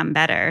and become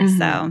better.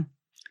 So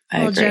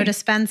Little Joe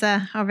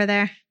Dispenza over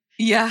there.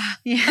 Yeah.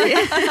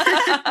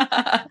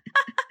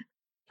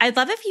 I'd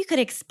love if you could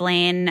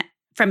explain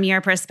from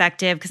your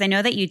perspective, because I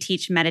know that you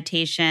teach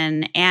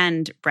meditation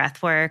and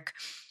breath work,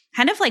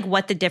 kind of like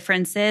what the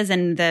difference is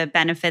and the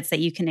benefits that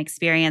you can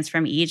experience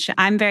from each.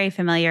 I'm very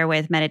familiar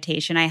with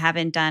meditation. I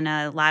haven't done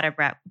a lot of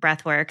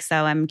breath work,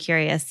 so I'm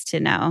curious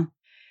to know.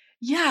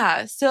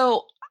 Yeah.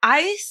 So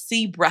I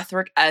see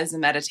breathwork as a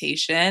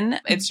meditation.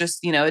 It's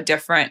just, a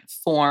different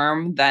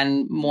form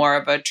than more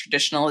of a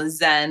traditional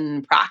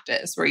Zen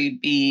practice where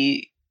you'd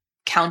be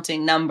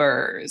counting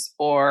numbers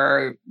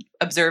or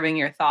observing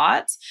your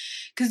thoughts.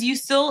 Because you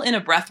still, in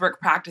a breathwork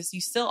practice,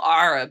 you still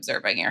are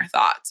observing your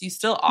thoughts. You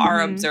still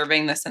are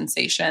observing the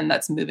sensation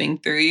that's moving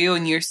through you,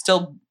 and you're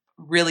still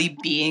really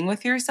being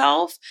with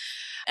yourself.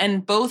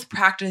 And both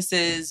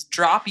practices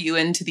drop you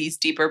into these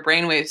deeper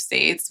brainwave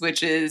states,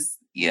 which is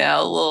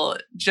little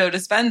Joe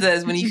Dispenza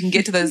is when you can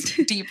get to those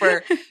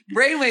deeper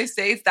brainwave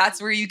states,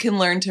 that's where you can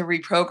learn to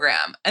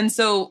reprogram. And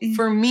so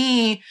for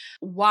me,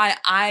 why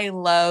I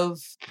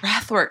love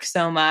breathwork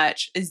so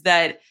much is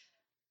that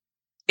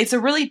it's a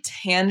really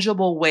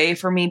tangible way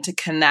for me to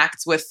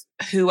connect with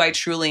who I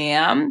truly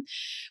am.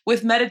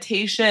 With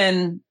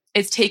meditation,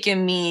 it's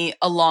taken me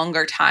a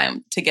longer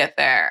time to get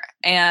there.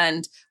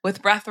 And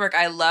with breathwork,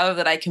 I love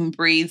that I can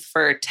breathe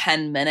for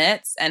 10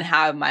 minutes and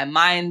have my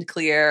mind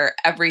clear,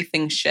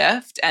 everything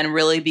shift, and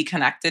really be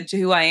connected to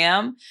who I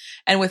am.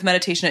 And with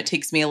meditation, it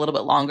takes me a little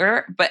bit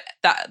longer. But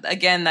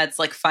that's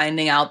like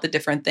finding out the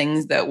different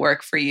things that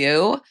work for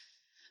you.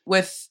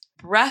 With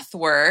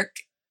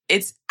breathwork,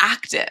 it's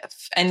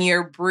active and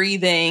you're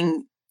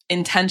breathing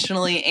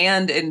intentionally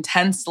and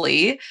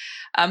intensely.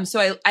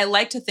 So I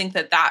like to think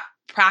that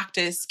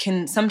practice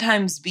can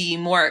sometimes be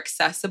more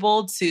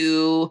accessible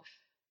to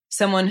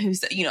someone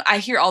who's, I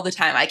hear all the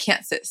time, I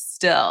can't sit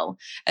still.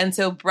 And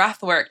so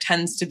breath work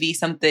tends to be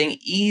something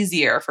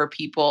easier for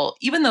people,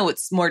 even though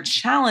it's more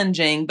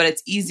challenging, but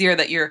it's easier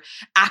that you're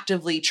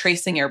actively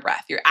tracing your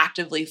breath. You're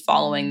actively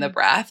following the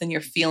breath and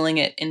you're feeling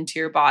it into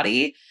your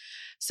body.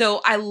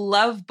 So I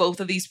love both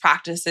of these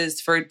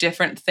practices for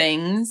different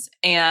things.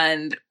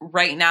 And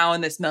right now in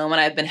this moment,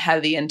 I've been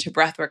heavy into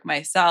breathwork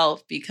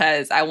myself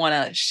because I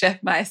want to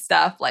shift my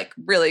stuff like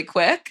really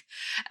quick.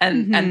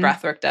 And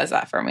breathwork does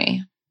that for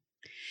me.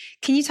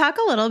 Can you talk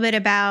a little bit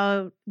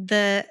about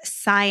the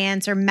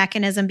science or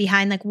mechanism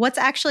behind like what's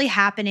actually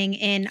happening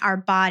in our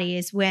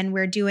bodies when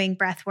we're doing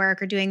breath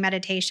work or doing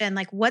meditation?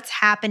 Like what's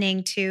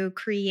happening to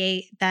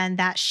create then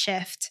that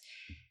shift?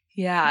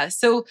 Yeah.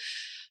 So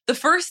the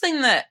first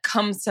thing that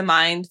comes to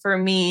mind for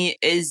me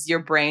is your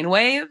brain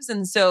waves.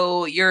 And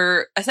so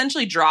you're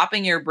essentially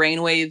dropping your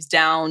brain waves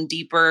down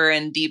deeper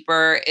and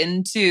deeper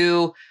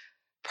into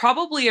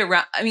probably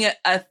around,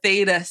 a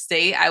theta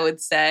state, I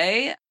would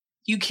say.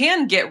 You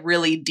can get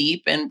really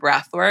deep in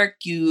breath work.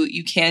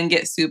 You can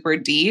get super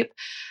deep.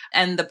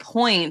 And the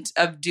point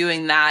of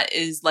doing that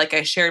is, like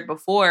I shared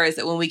before, is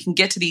that when we can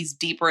get to these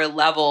deeper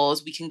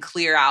levels, we can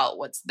clear out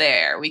what's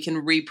there. We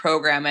can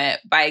reprogram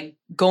it by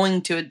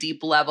going to a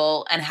deep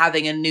level and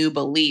having a new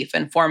belief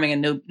and forming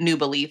a new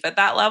belief at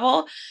that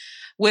level.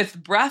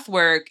 With breath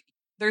work,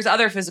 there's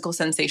other physical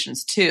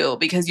sensations too,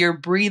 because you're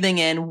breathing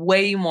in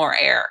way more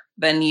air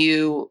than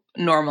you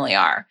normally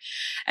are.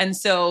 And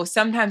so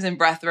sometimes in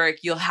breath work,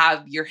 you'll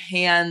have your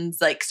hands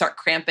like start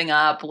cramping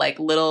up like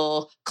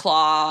little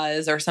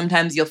claws, or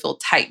sometimes you'll feel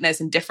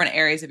tightness in different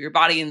areas of your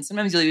body. And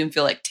sometimes you'll even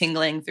feel like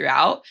tingling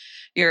throughout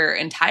your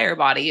entire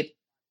body.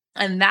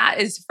 And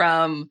that is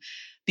from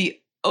the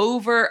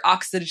over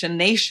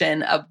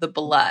oxygenation of the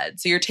blood.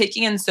 So you're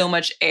taking in so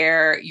much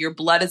air, your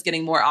blood is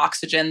getting more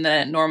oxygen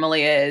than it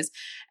normally is.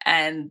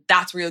 And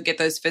that's where you'll get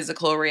those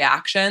physical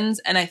reactions.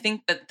 And I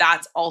think that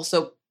that's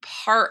also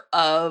part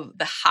of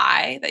the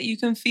high that you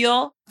can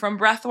feel from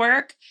breath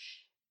work.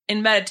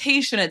 In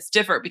meditation, it's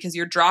different because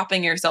you're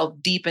dropping yourself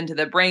deep into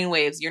the brain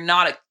waves. You're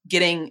not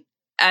getting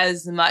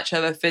as much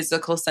of a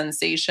physical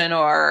sensation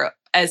or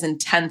as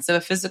intense of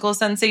a physical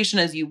sensation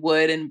as you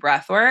would in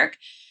breath work.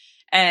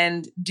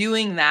 And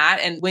doing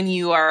that, and when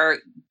you are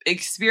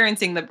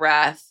experiencing the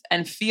breath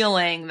and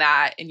feeling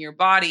that in your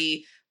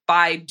body,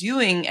 by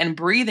doing and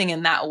breathing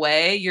in that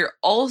way, you're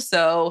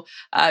also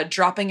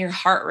dropping your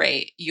heart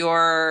rate.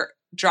 You're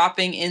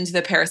dropping into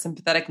the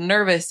parasympathetic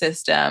nervous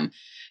system.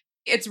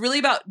 It's really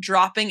about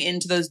dropping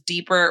into those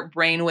deeper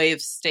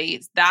brainwave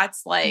states.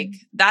 That's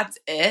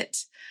it.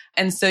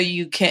 And so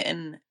you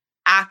can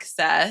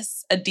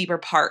access a deeper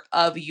part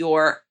of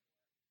your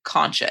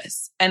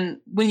conscious. And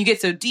when you get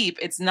so deep,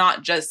 it's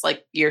not just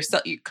like your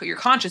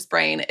conscious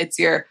brain, it's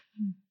your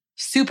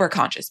super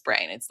conscious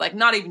brain. It's like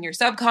not even your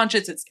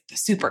subconscious, it's the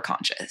super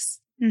conscious.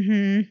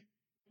 Mm-hmm.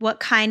 What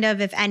kind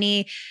of, if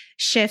any,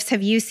 shifts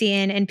have you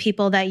seen in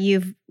people that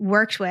you've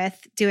worked with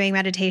doing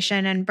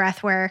meditation and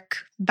breath work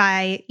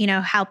by,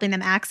 helping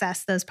them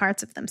access those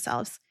parts of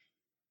themselves?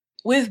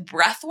 With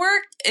breath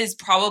work is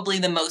probably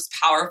the most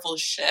powerful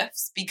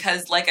shifts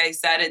because, like I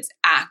said, it's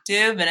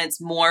active and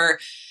it's more,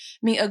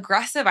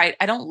 aggressive. I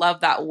don't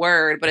love that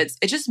word, but it's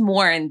just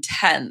more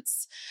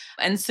intense.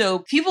 And so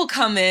people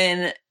come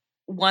in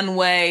one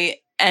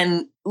way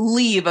and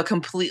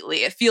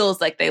it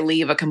feels like they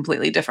leave a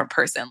completely different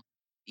person.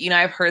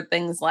 I've heard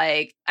things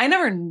like, I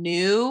never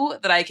knew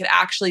that I could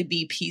actually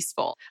be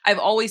peaceful. I've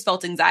always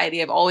felt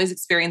anxiety. I've always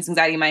experienced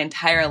anxiety my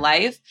entire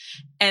life.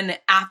 And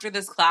after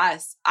this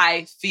class,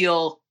 I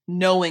feel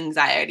no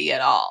anxiety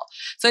at all.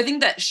 So I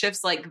think that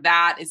shifts like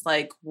that is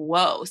like,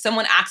 whoa,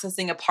 someone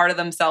accessing a part of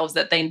themselves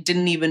that they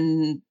didn't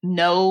even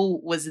know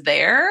was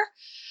there.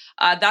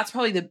 That's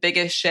probably the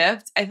biggest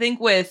shift. I think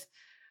with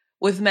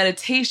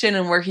meditation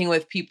and working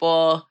with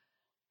people,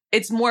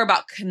 it's more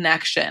about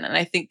connection. And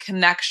I think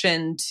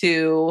connection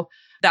to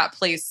that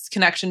place,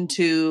 connection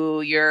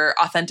to your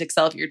authentic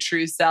self, your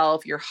true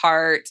self, your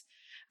heart.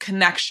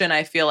 Connection,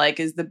 I feel like,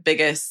 is the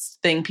biggest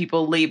thing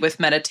people leave with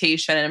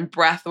meditation. And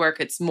breath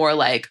work, it's more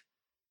like,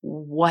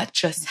 what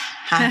just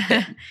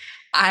happened?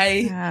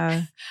 I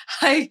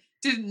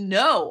didn't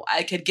know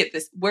I could get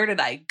this. Where did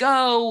I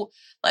go?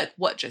 Like,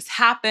 what just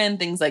happened?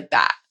 Things like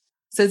that.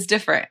 So it's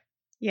different.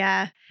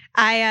 Yeah.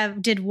 I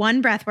did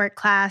one breathwork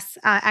class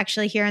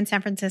actually here in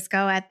San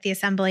Francisco at the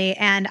Assembly.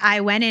 And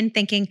I went in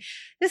thinking,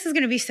 this is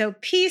going to be so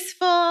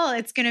peaceful.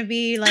 It's going to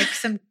be like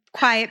some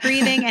quiet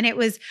breathing. And it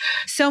was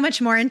so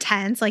much more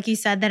intense, like you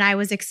said, than I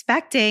was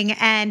expecting.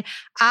 And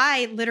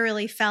I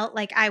literally felt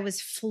like I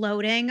was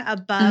floating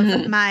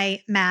above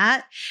my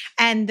mat.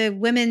 And the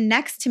woman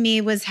next to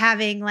me was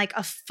having like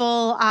a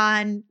full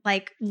on,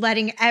 like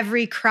letting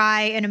every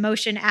cry and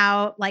emotion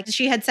out. Like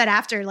she had said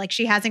after, like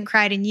she hasn't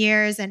cried in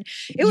years. And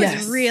it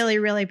was really,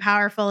 really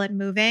powerful and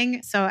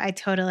moving. So I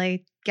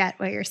totally get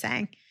what you're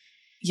saying.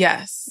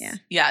 Yes. Yeah.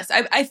 Yes.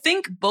 I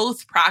think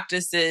both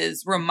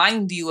practices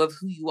remind you of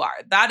who you are.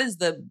 That is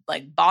the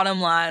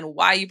bottom line.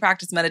 Why you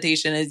practice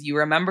meditation is you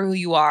remember who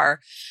you are.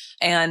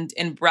 And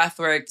in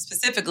breathwork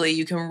specifically,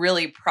 you can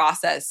really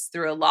process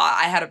through a lot.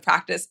 I had a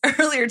practice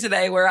earlier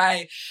today where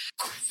I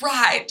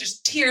cried,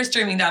 just tears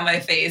streaming down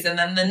my face. And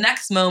then the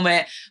next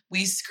moment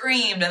we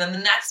screamed. And then the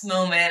next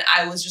moment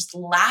I was just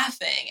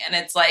laughing. And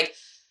it's like,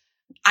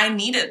 I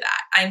needed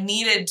that. I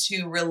needed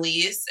to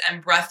release,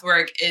 and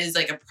breathwork is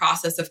like a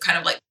process of kind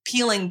of like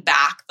peeling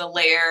back the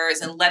layers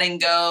and letting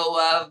go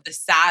of the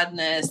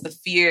sadness, the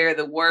fear,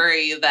 the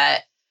worry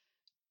that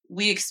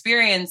we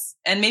experience,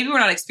 and maybe we're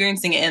not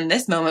experiencing it in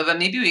this moment, but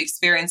maybe we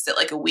experienced it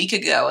like a week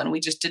ago and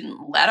we just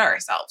didn't let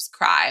ourselves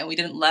cry and we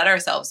didn't let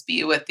ourselves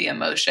be with the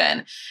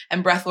emotion.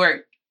 And breath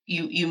work,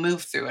 you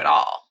move through it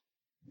all,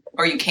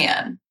 or you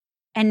can.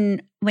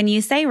 And when you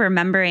say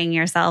remembering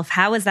yourself,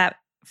 how is that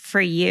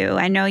for you?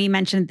 I know you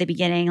mentioned at the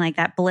beginning, like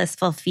that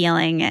blissful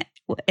feeling.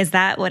 Is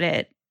that what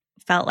it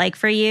felt like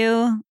for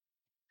you?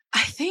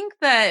 I think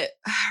that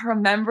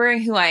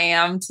remembering who I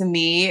am to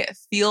me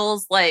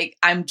feels like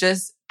I'm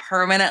just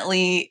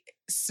permanently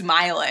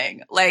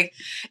smiling. Like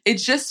it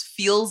just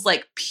feels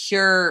like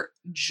pure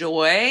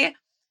joy.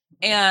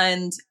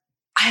 And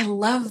I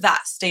love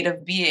that state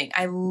of being.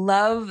 I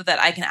love that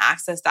I can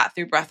access that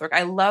through breathwork.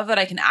 I love that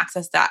I can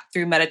access that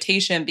through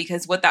meditation,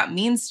 because what that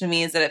means to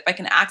me is that if I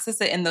can access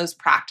it in those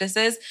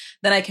practices,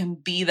 then I can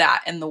be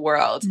that in the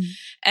world. Mm-hmm.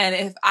 And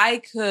if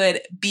I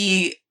could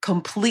be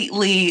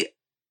completely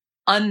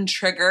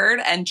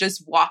untriggered and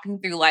just walking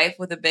through life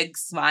with a big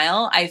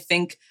smile, I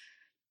think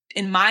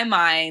in my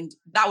mind,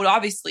 that would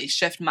obviously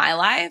shift my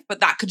life, but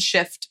that could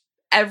shift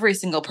every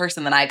single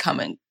person that I come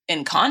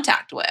in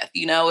contact with.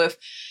 You know, if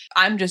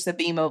I'm just a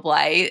beam of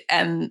light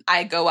and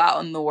I go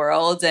out in the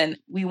world and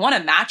we want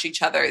to match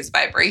each other's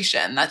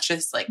vibration, that's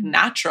just like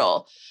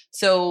natural.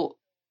 So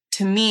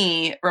to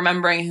me,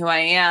 remembering who I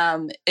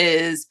am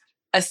is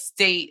a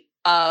state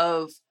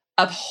of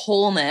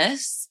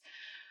wholeness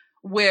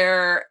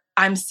where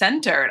I'm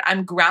centered,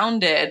 I'm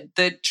grounded,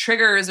 the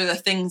triggers or the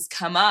things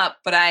come up,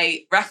 but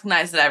I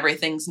recognize that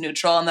everything's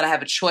neutral and that I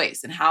have a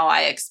choice in how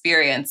I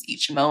experience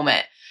each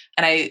moment.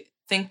 And I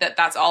think that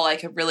that's all I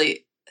could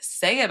really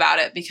say about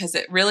it, because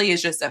it really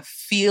is just a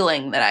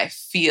feeling that I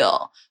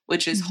feel,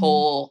 which is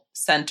whole,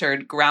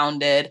 centered,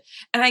 grounded.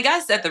 And I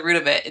guess at the root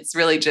of it, it's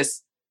really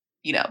just,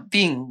 you know,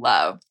 being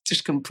love,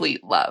 just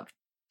complete love.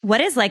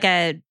 What is like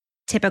a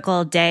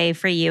typical day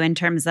for you in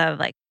terms of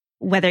like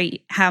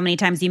how many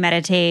times you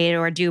meditate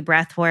or do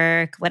breath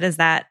work? What is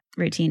that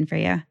routine for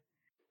you?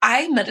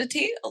 I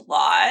meditate a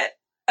lot,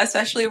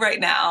 especially right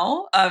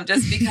now,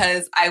 just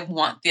because I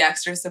want the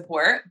extra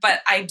support.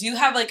 But I do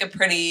have like a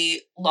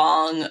pretty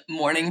long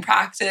morning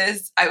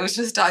practice. I was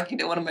just talking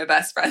to one of my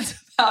best friends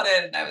about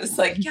it, and I was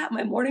like, yeah,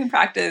 my morning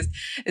practice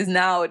is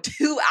now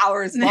 2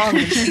 hours long.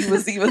 And she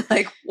was even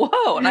like,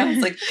 whoa. And I was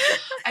like,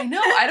 I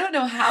know, I don't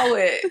know how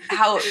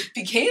it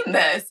became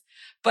this.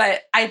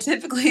 But I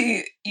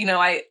typically, you know,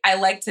 I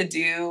like to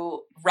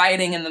do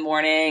writing in the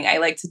morning. I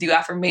like to do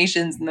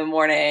affirmations in the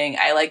morning.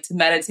 I like to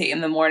meditate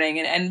in the morning.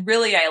 And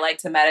really, I like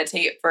to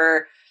meditate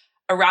for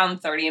around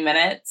 30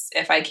 minutes.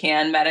 If I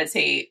can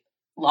meditate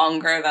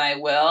longer, then I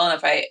will.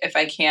 And if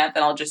I can't,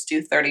 then I'll just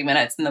do 30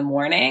 minutes in the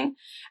morning.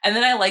 And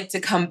then I like to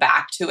come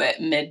back to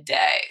it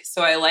midday.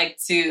 So I like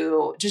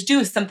to just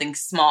do something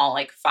small,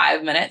 like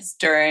 5 minutes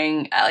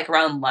during like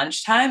around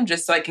lunchtime,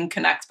 just so I can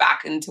connect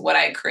back into what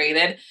I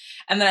created.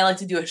 And then I like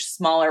to do a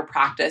smaller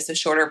practice, a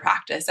shorter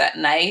practice at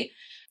night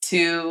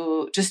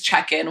to just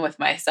check in with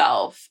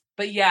myself.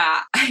 But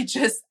yeah,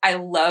 I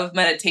love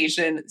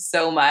meditation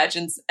so much.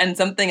 And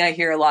something I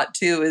hear a lot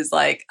too is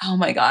like, oh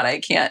my God, I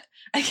can't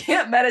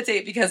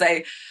meditate because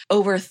I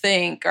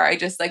overthink, or I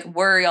just like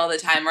worry all the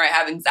time, or I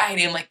have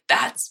anxiety. I'm like,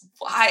 that's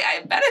why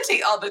I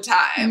meditate all the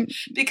time,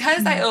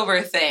 because I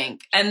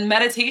overthink. And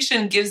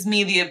meditation gives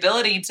me the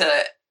ability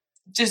to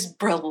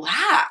just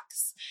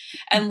relax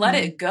and let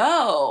it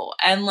go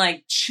and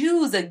like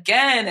choose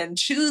again and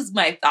choose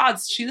my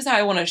thoughts, choose how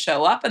I want to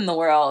show up in the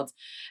world.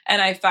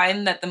 And I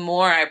find that the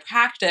more I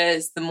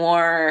practice, the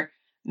more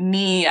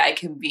me I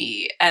can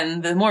be,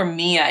 and the more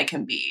me I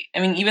can be. I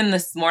mean, even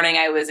this morning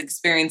I was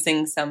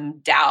experiencing some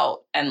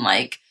doubt and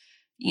like,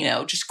 you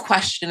know, just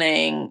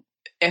questioning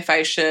if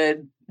I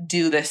should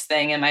do this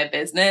thing in my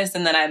business.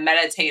 And then I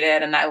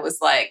meditated and I was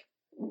like,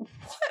 who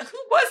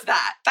was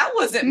that? That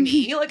wasn't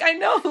me. Like, I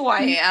know who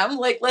I am.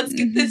 Like, let's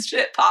get this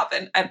shit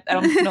popping. I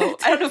don't know.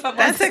 I don't know if I'm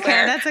That's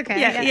okay. That's okay.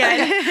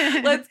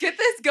 Yeah. Let's get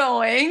this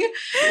going.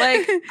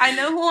 Like, I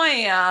know who I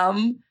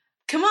am.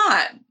 Come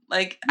on.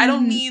 Like, I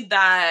don't need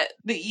that.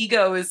 The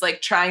ego is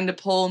like trying to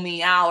pull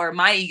me out, or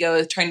my ego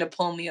is trying to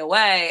pull me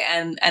away.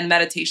 And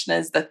meditation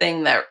is the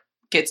thing that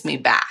gets me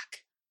back.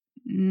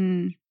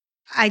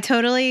 I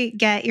totally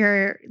get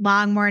your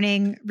long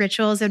morning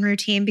rituals and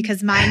routine,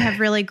 because mine have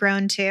really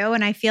grown too.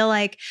 And I feel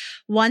like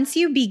once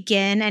you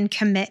begin and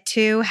commit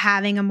to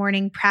having a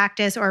morning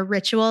practice or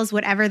rituals,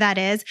 whatever that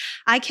is,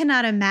 I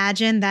cannot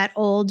imagine that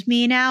old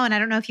me now. And I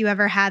don't know if you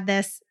ever had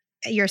this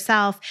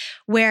yourself,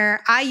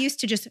 where I used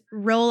to just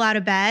roll out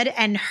of bed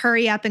and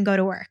hurry up and go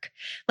to work.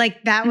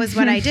 Like that was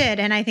what I did.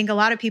 And I think a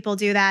lot of people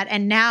do that.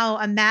 And now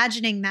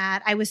imagining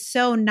that, I was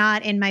so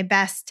not in my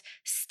best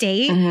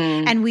state.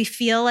 And we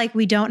feel like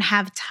we don't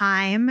have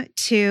time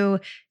to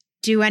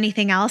do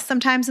anything else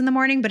sometimes in the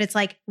morning, but it's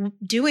like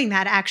doing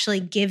that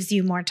actually gives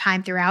you more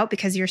time throughout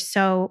because you're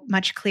so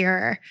much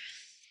clearer.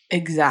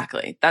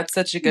 Exactly. That's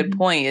such a good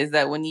point, is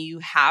that when you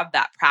have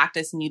that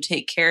practice and you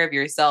take care of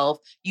yourself,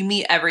 you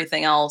meet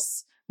everything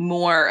else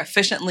more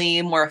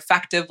efficiently, more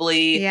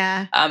effectively,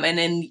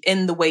 and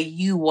in the way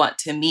you want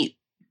to meet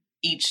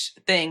each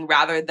thing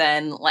rather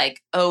than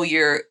like, oh,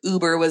 your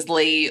Uber was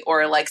late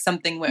or like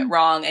something went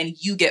wrong and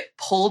you get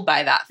pulled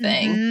by that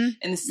thing.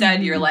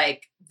 Instead, you're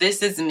like,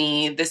 this is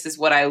me. This is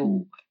what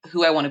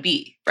who I want to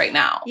be right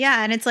now.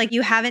 Yeah. And it's like,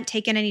 you haven't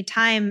taken any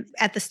time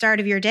at the start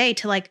of your day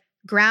to like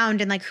ground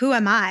and like, who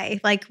am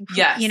I? Like,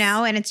 yes.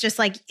 And it's just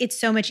like, it's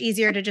so much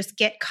easier to just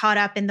get caught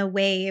up in the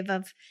wave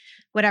of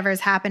whatever is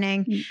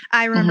happening.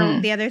 I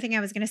remember the other thing I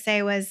was going to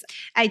say was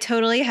I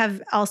totally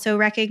have also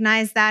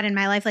recognized that in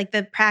my life, like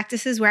the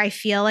practices where I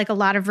feel like a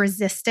lot of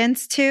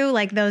resistance to,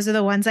 like those are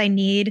the ones I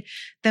need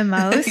the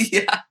most.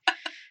 Yeah.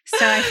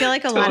 So I feel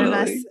like a lot of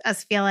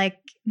us feel like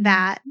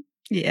that.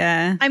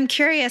 Yeah. I'm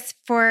curious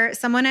for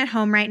someone at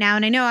home right now,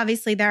 and I know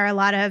obviously there are a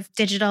lot of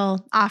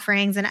digital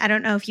offerings, and I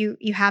don't know if you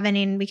have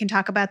any, and we can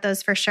talk about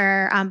those for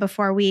sure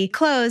before we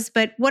close,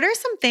 but what are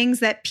some things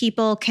that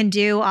people can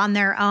do on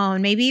their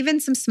own, maybe even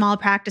some small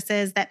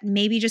practices that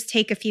maybe just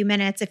take a few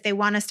minutes if they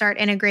want to start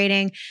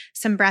integrating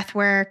some breath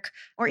work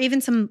or even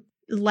some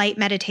light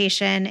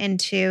meditation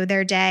into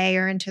their day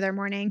or into their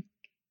morning?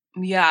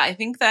 Yeah, I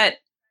think that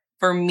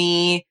for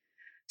me,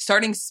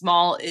 starting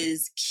small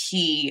is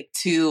key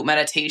to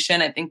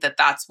meditation. I think that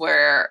that's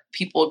where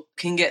people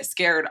can get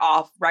scared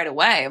off right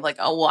away. Like,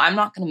 oh, well, I'm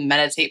not going to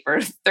meditate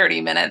for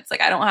 30 minutes. Like,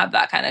 I don't have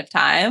that kind of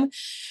time.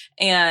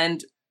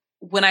 And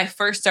when I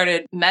first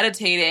started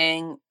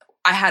meditating,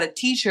 I had a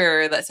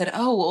teacher that said,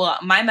 oh, well,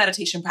 my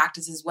meditation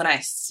practice is when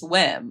I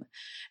swim.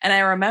 And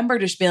I remember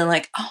just being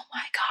like, oh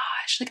my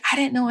gosh, like, I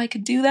didn't know I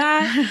could do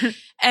that.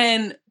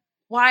 And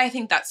why I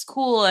think that's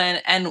cool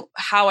and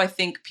how I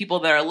think people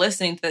that are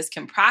listening to this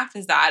can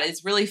practice that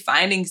is really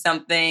finding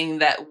something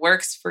that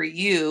works for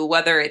you,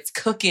 whether it's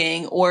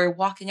cooking or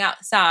walking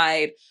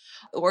outside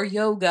or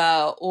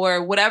yoga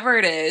or whatever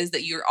it is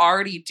that you're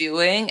already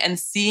doing, and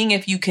seeing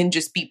if you can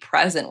just be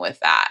present with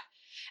that.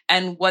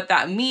 And what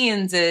that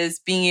means is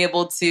being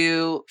able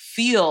to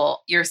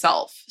feel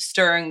yourself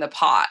stirring the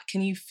pot.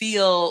 Can you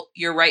feel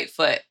your right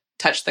foot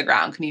touch the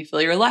ground? Can you feel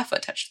your left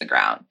foot touch the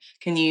ground?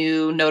 Can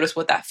you notice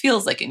what that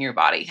feels like in your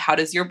body? How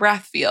does your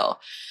breath feel?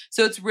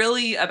 So it's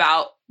really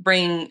about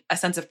bringing a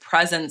sense of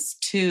presence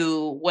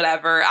to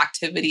whatever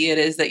activity it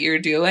is that you're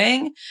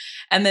doing.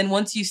 And then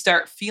once you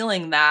start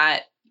feeling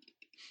that,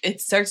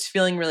 it starts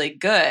feeling really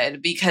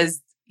good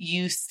because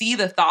you see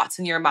the thoughts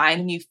in your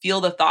mind and you feel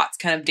the thoughts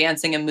kind of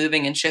dancing and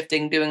moving and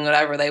shifting, doing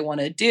whatever they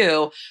want to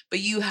do. But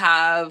you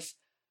have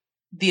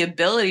the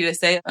ability to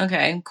say,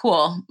 okay,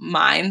 cool,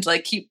 mind,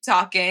 like keep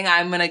talking.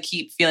 I'm going to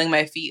keep feeling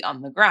my feet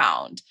on the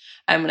ground.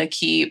 I'm going to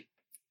keep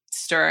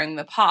stirring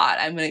the pot.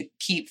 I'm going to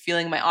keep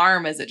feeling my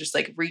arm as it just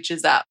like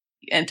reaches up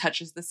and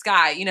touches the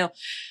sky.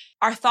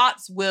 Our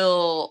thoughts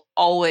will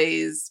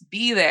always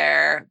be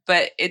there,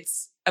 but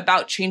it's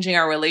about changing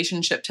our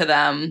relationship to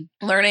them,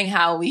 learning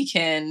how we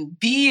can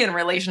be in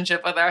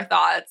relationship with our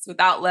thoughts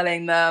without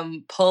letting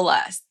them pull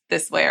us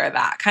this way or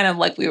that, kind of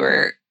like we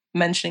were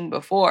mentioning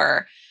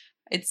before.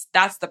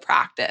 That's the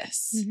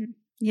practice.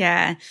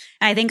 Yeah.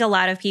 I think a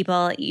lot of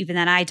people, even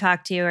that I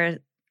talk to, or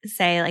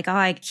say like, oh,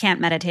 I can't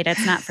meditate.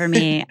 It's not for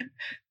me.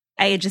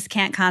 I just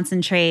can't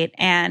concentrate.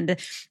 And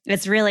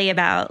it's really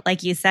about,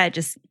 like you said,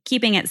 just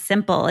keeping it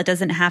simple. It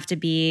doesn't have to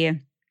be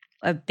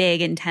a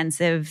big,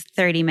 intensive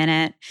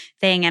 30-minute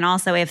thing. And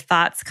also if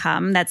thoughts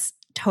come, that's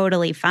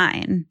totally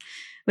fine.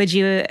 Would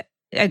you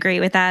agree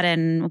with that?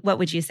 And what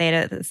would you say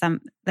to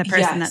the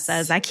person that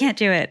says, I can't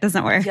do it,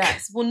 doesn't work?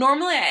 Yes. Well,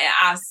 normally I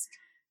ask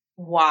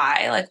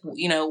why, like,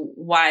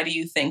 why do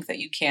you think that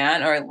you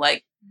can? Or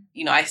like,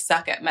 I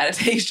suck at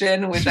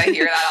meditation, which I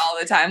hear that all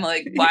the time.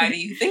 Like, why do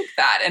you think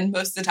that? And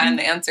most of the time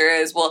the answer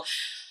is, well,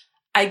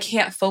 I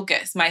can't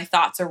focus. My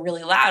thoughts are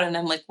really loud. And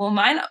I'm like, well,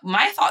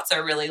 my thoughts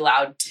are really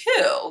loud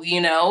too.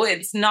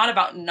 It's not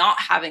about not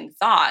having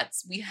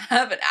thoughts. We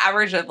have an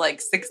average of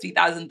like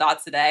 60,000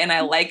 thoughts a day. And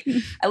I like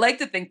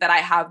to think that I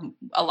have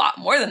a lot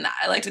more than that.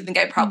 I like to think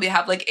I probably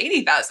have like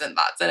 80,000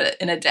 thoughts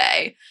in a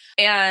day.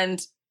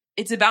 And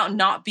it's about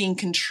not being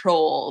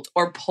controlled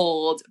or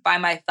pulled by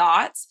my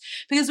thoughts.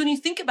 Because when you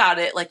think about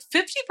it, like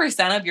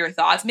 50% of your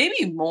thoughts,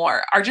 maybe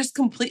more, are just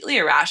completely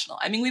irrational.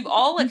 I mean, we've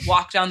all like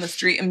walked down the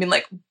street and been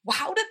like,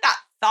 how did that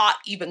thought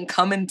even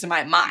come into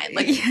my mind?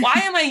 Like,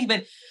 why am I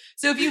even...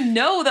 So if you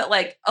know that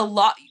like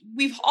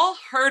we've all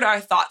heard our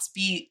thoughts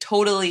be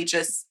totally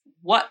just,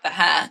 what the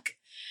heck?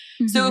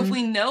 So if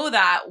we know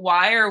that,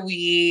 why are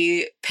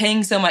we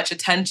paying so much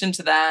attention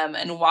to them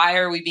and why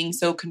are we being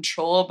so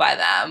controlled by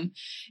them?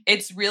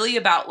 It's really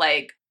about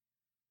like,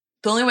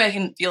 the only way I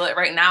can feel it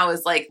right now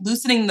is like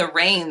loosening the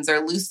reins or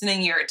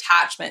loosening your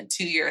attachment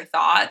to your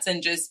thoughts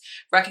and just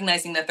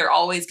recognizing that they're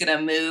always going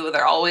to move,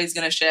 they're always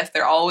going to shift,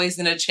 they're always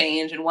going to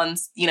change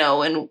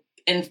in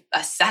in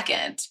a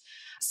second.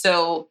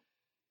 So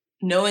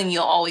knowing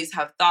you'll always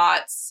have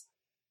thoughts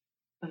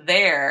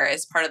there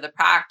is part of the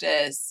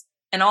practice.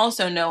 And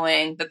also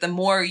knowing that the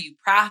more you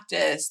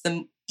practice,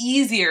 the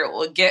easier it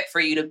will get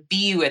for you to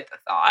be with the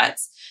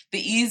thoughts, the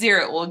easier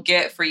it will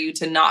get for you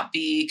to not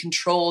be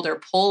controlled or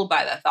pulled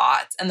by the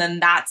thoughts. And then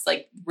that's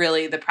like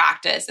really the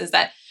practice, is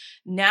that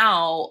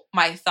now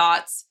my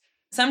thoughts,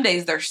 some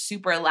days they're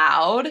super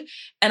loud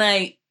and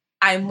I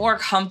I'm more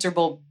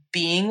comfortable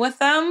being with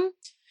them.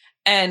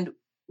 And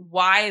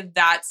why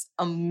that's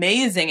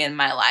amazing in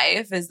my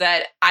life is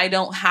that I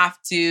don't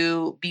have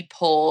to be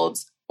pulled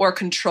or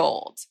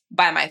controlled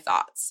by my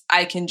thoughts.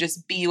 I can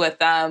just be with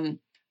them,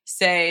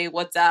 say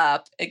what's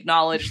up,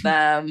 acknowledge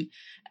them,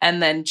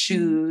 and then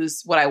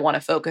choose what I want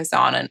to focus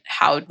on and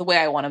the way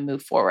I want to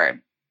move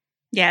forward.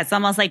 Yeah, it's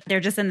almost like they're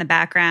just in the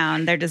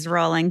background. They're just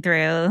rolling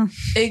through.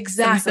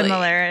 Exactly.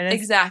 Similar.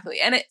 Exactly.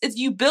 And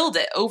you build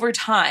it over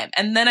time.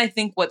 And then I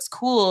think what's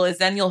cool is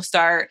then you'll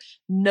start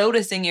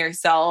noticing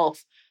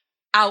yourself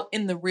out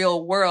in the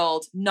real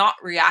world, not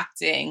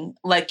reacting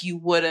like you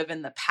would have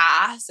in the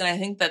past. And I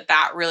think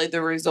that really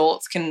the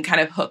results can kind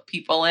of hook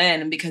people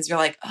in, because you're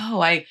like,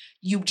 oh,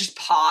 you just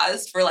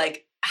paused for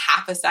like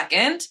half a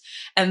second.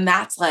 And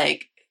that's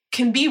like,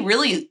 can be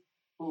really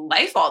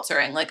life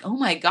altering. Like, oh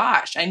my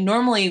gosh, I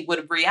normally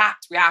would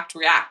react.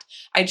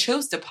 I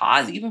chose to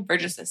pause even for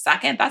just a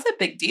second. That's a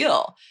big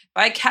deal. If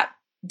I kept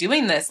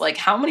doing this, like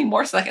how many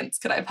more seconds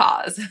could I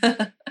pause?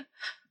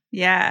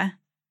 Yeah.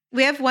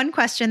 We have one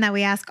question that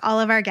we ask all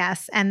of our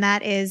guests, and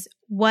that is,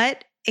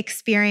 what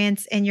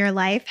experience in your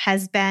life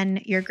has been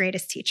your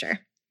greatest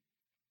teacher?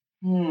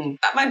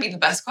 That might be the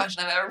best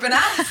question I've ever been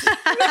asked.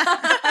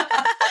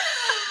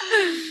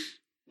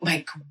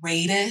 My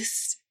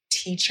greatest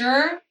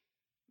teacher?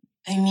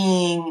 I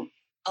mean,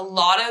 a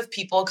lot of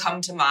people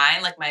come to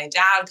mind. Like my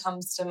dad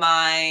comes to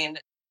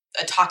mind.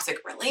 A toxic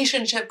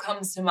relationship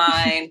comes to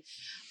mind.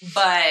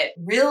 But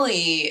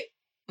really,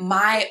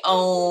 my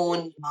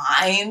own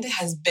mind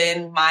has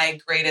been my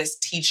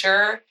greatest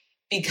teacher,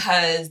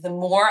 because the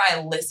more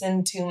I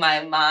listen to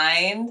my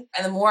mind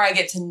and the more I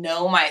get to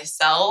know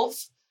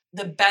myself,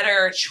 the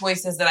better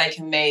choices that I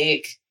can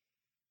make.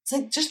 It's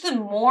like just the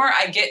more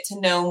I get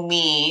to know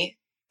me,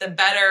 the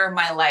better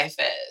my life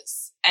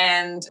is.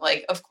 And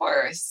like, of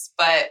course,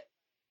 but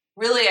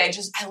really I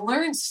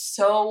learned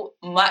so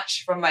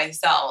much from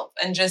myself,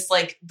 and just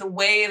like the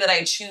way that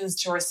I choose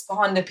to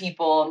respond to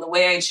people, and the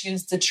way I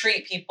choose to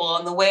treat people,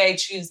 and the way I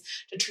choose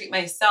to treat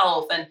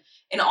myself. And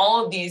in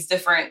all of these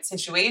different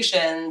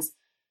situations,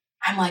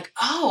 I'm like,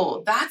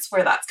 oh, that's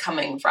where that's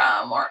coming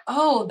from. Or,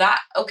 oh,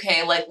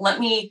 okay, like, let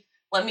me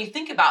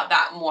think about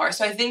that more.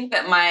 So I think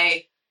that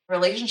my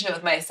relationship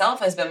with myself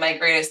has been my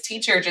greatest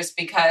teacher, just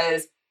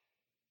because,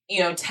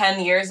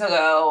 10 years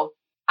ago,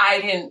 I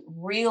didn't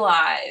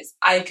realize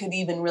I could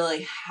even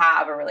really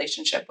have a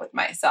relationship with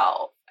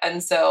myself.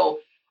 And so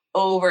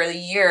over the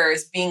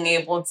years, being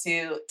able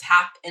to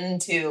tap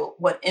into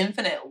what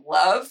infinite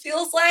love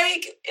feels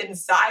like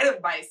inside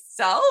of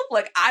myself,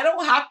 like I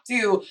don't have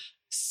to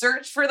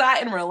search for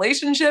that in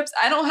relationships.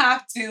 I don't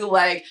have to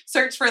like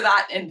search for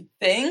that in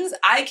things.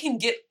 I can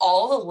get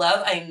all the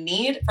love I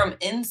need from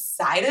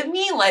inside of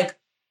me. Like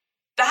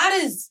that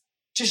is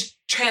just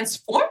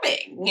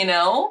transforming,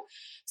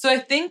 So I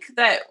think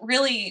that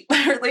really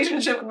my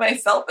relationship with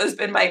myself has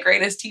been my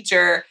greatest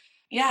teacher.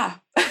 Yeah.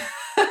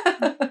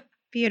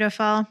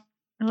 Beautiful. I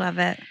love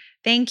it.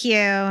 Thank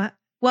you.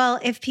 Well,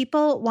 if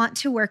people want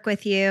to work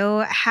with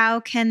you, how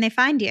can they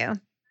find you?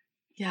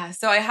 Yeah.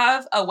 So I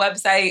have a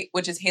website,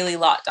 which is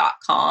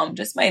HaileyLott.com,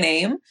 just my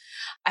name.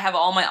 I have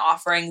all my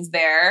offerings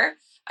there.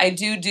 I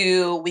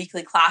do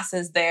weekly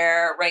classes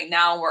there. Right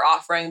now, we're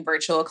offering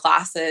virtual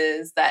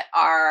classes that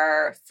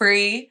are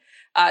free.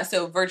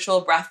 So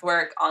virtual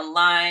breathwork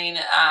online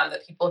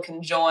that people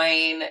can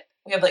join.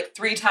 We have like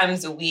 3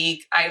 times a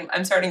week.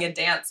 I'm starting a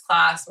dance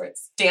class where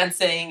it's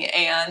dancing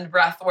and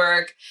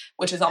breathwork,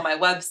 which is on my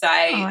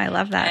website. Oh, I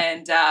love that.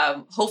 And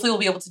hopefully we'll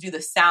be able to do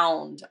the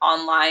sound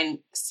online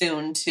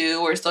soon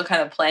too. We're still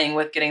kind of playing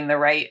with getting the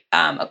right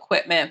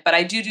equipment, but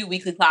I do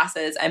weekly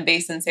classes. I'm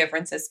based in San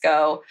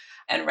Francisco.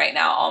 And right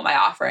now all my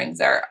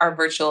offerings are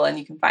virtual, and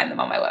you can find them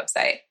on my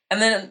website.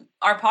 And then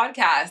our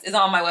podcast is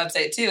on my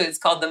website too. It's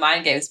called the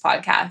Mind Games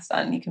Podcast,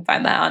 and you can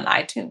find that on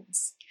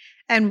iTunes.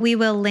 And we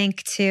will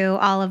link to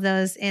all of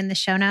those in the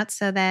show notes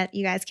so that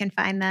you guys can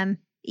find them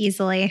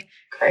easily.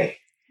 Great.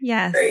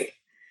 Yes. Great.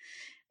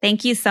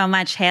 Thank you so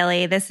much,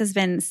 Hailey. This has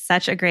been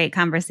such a great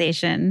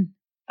conversation.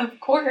 Of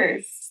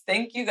course.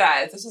 Thank you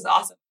guys. This was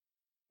awesome.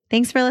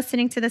 Thanks for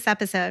listening to this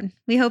episode.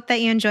 We hope that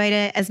you enjoyed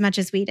it as much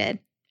as we did.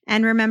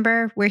 And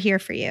remember, we're here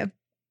for you.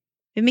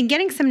 We've been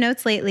getting some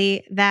notes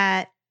lately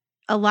that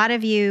a lot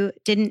of you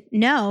didn't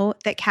know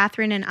that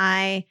Catherine and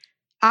I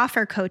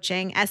offer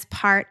coaching as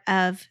part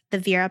of the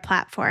Vera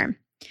platform.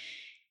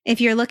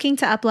 If you're looking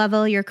to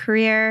uplevel your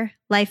career,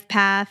 life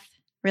path,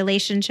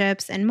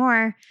 relationships, and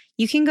more,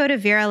 you can go to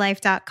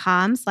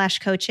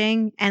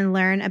veralife.com/coaching and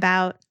learn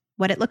about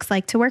what it looks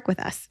like to work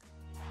with us.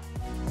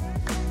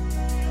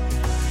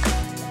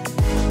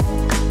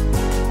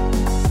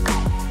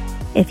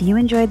 If you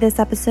enjoyed this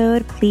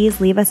episode,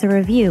 please leave us a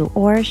review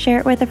or share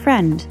it with a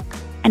friend.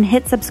 And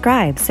hit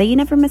subscribe so you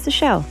never miss a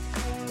show.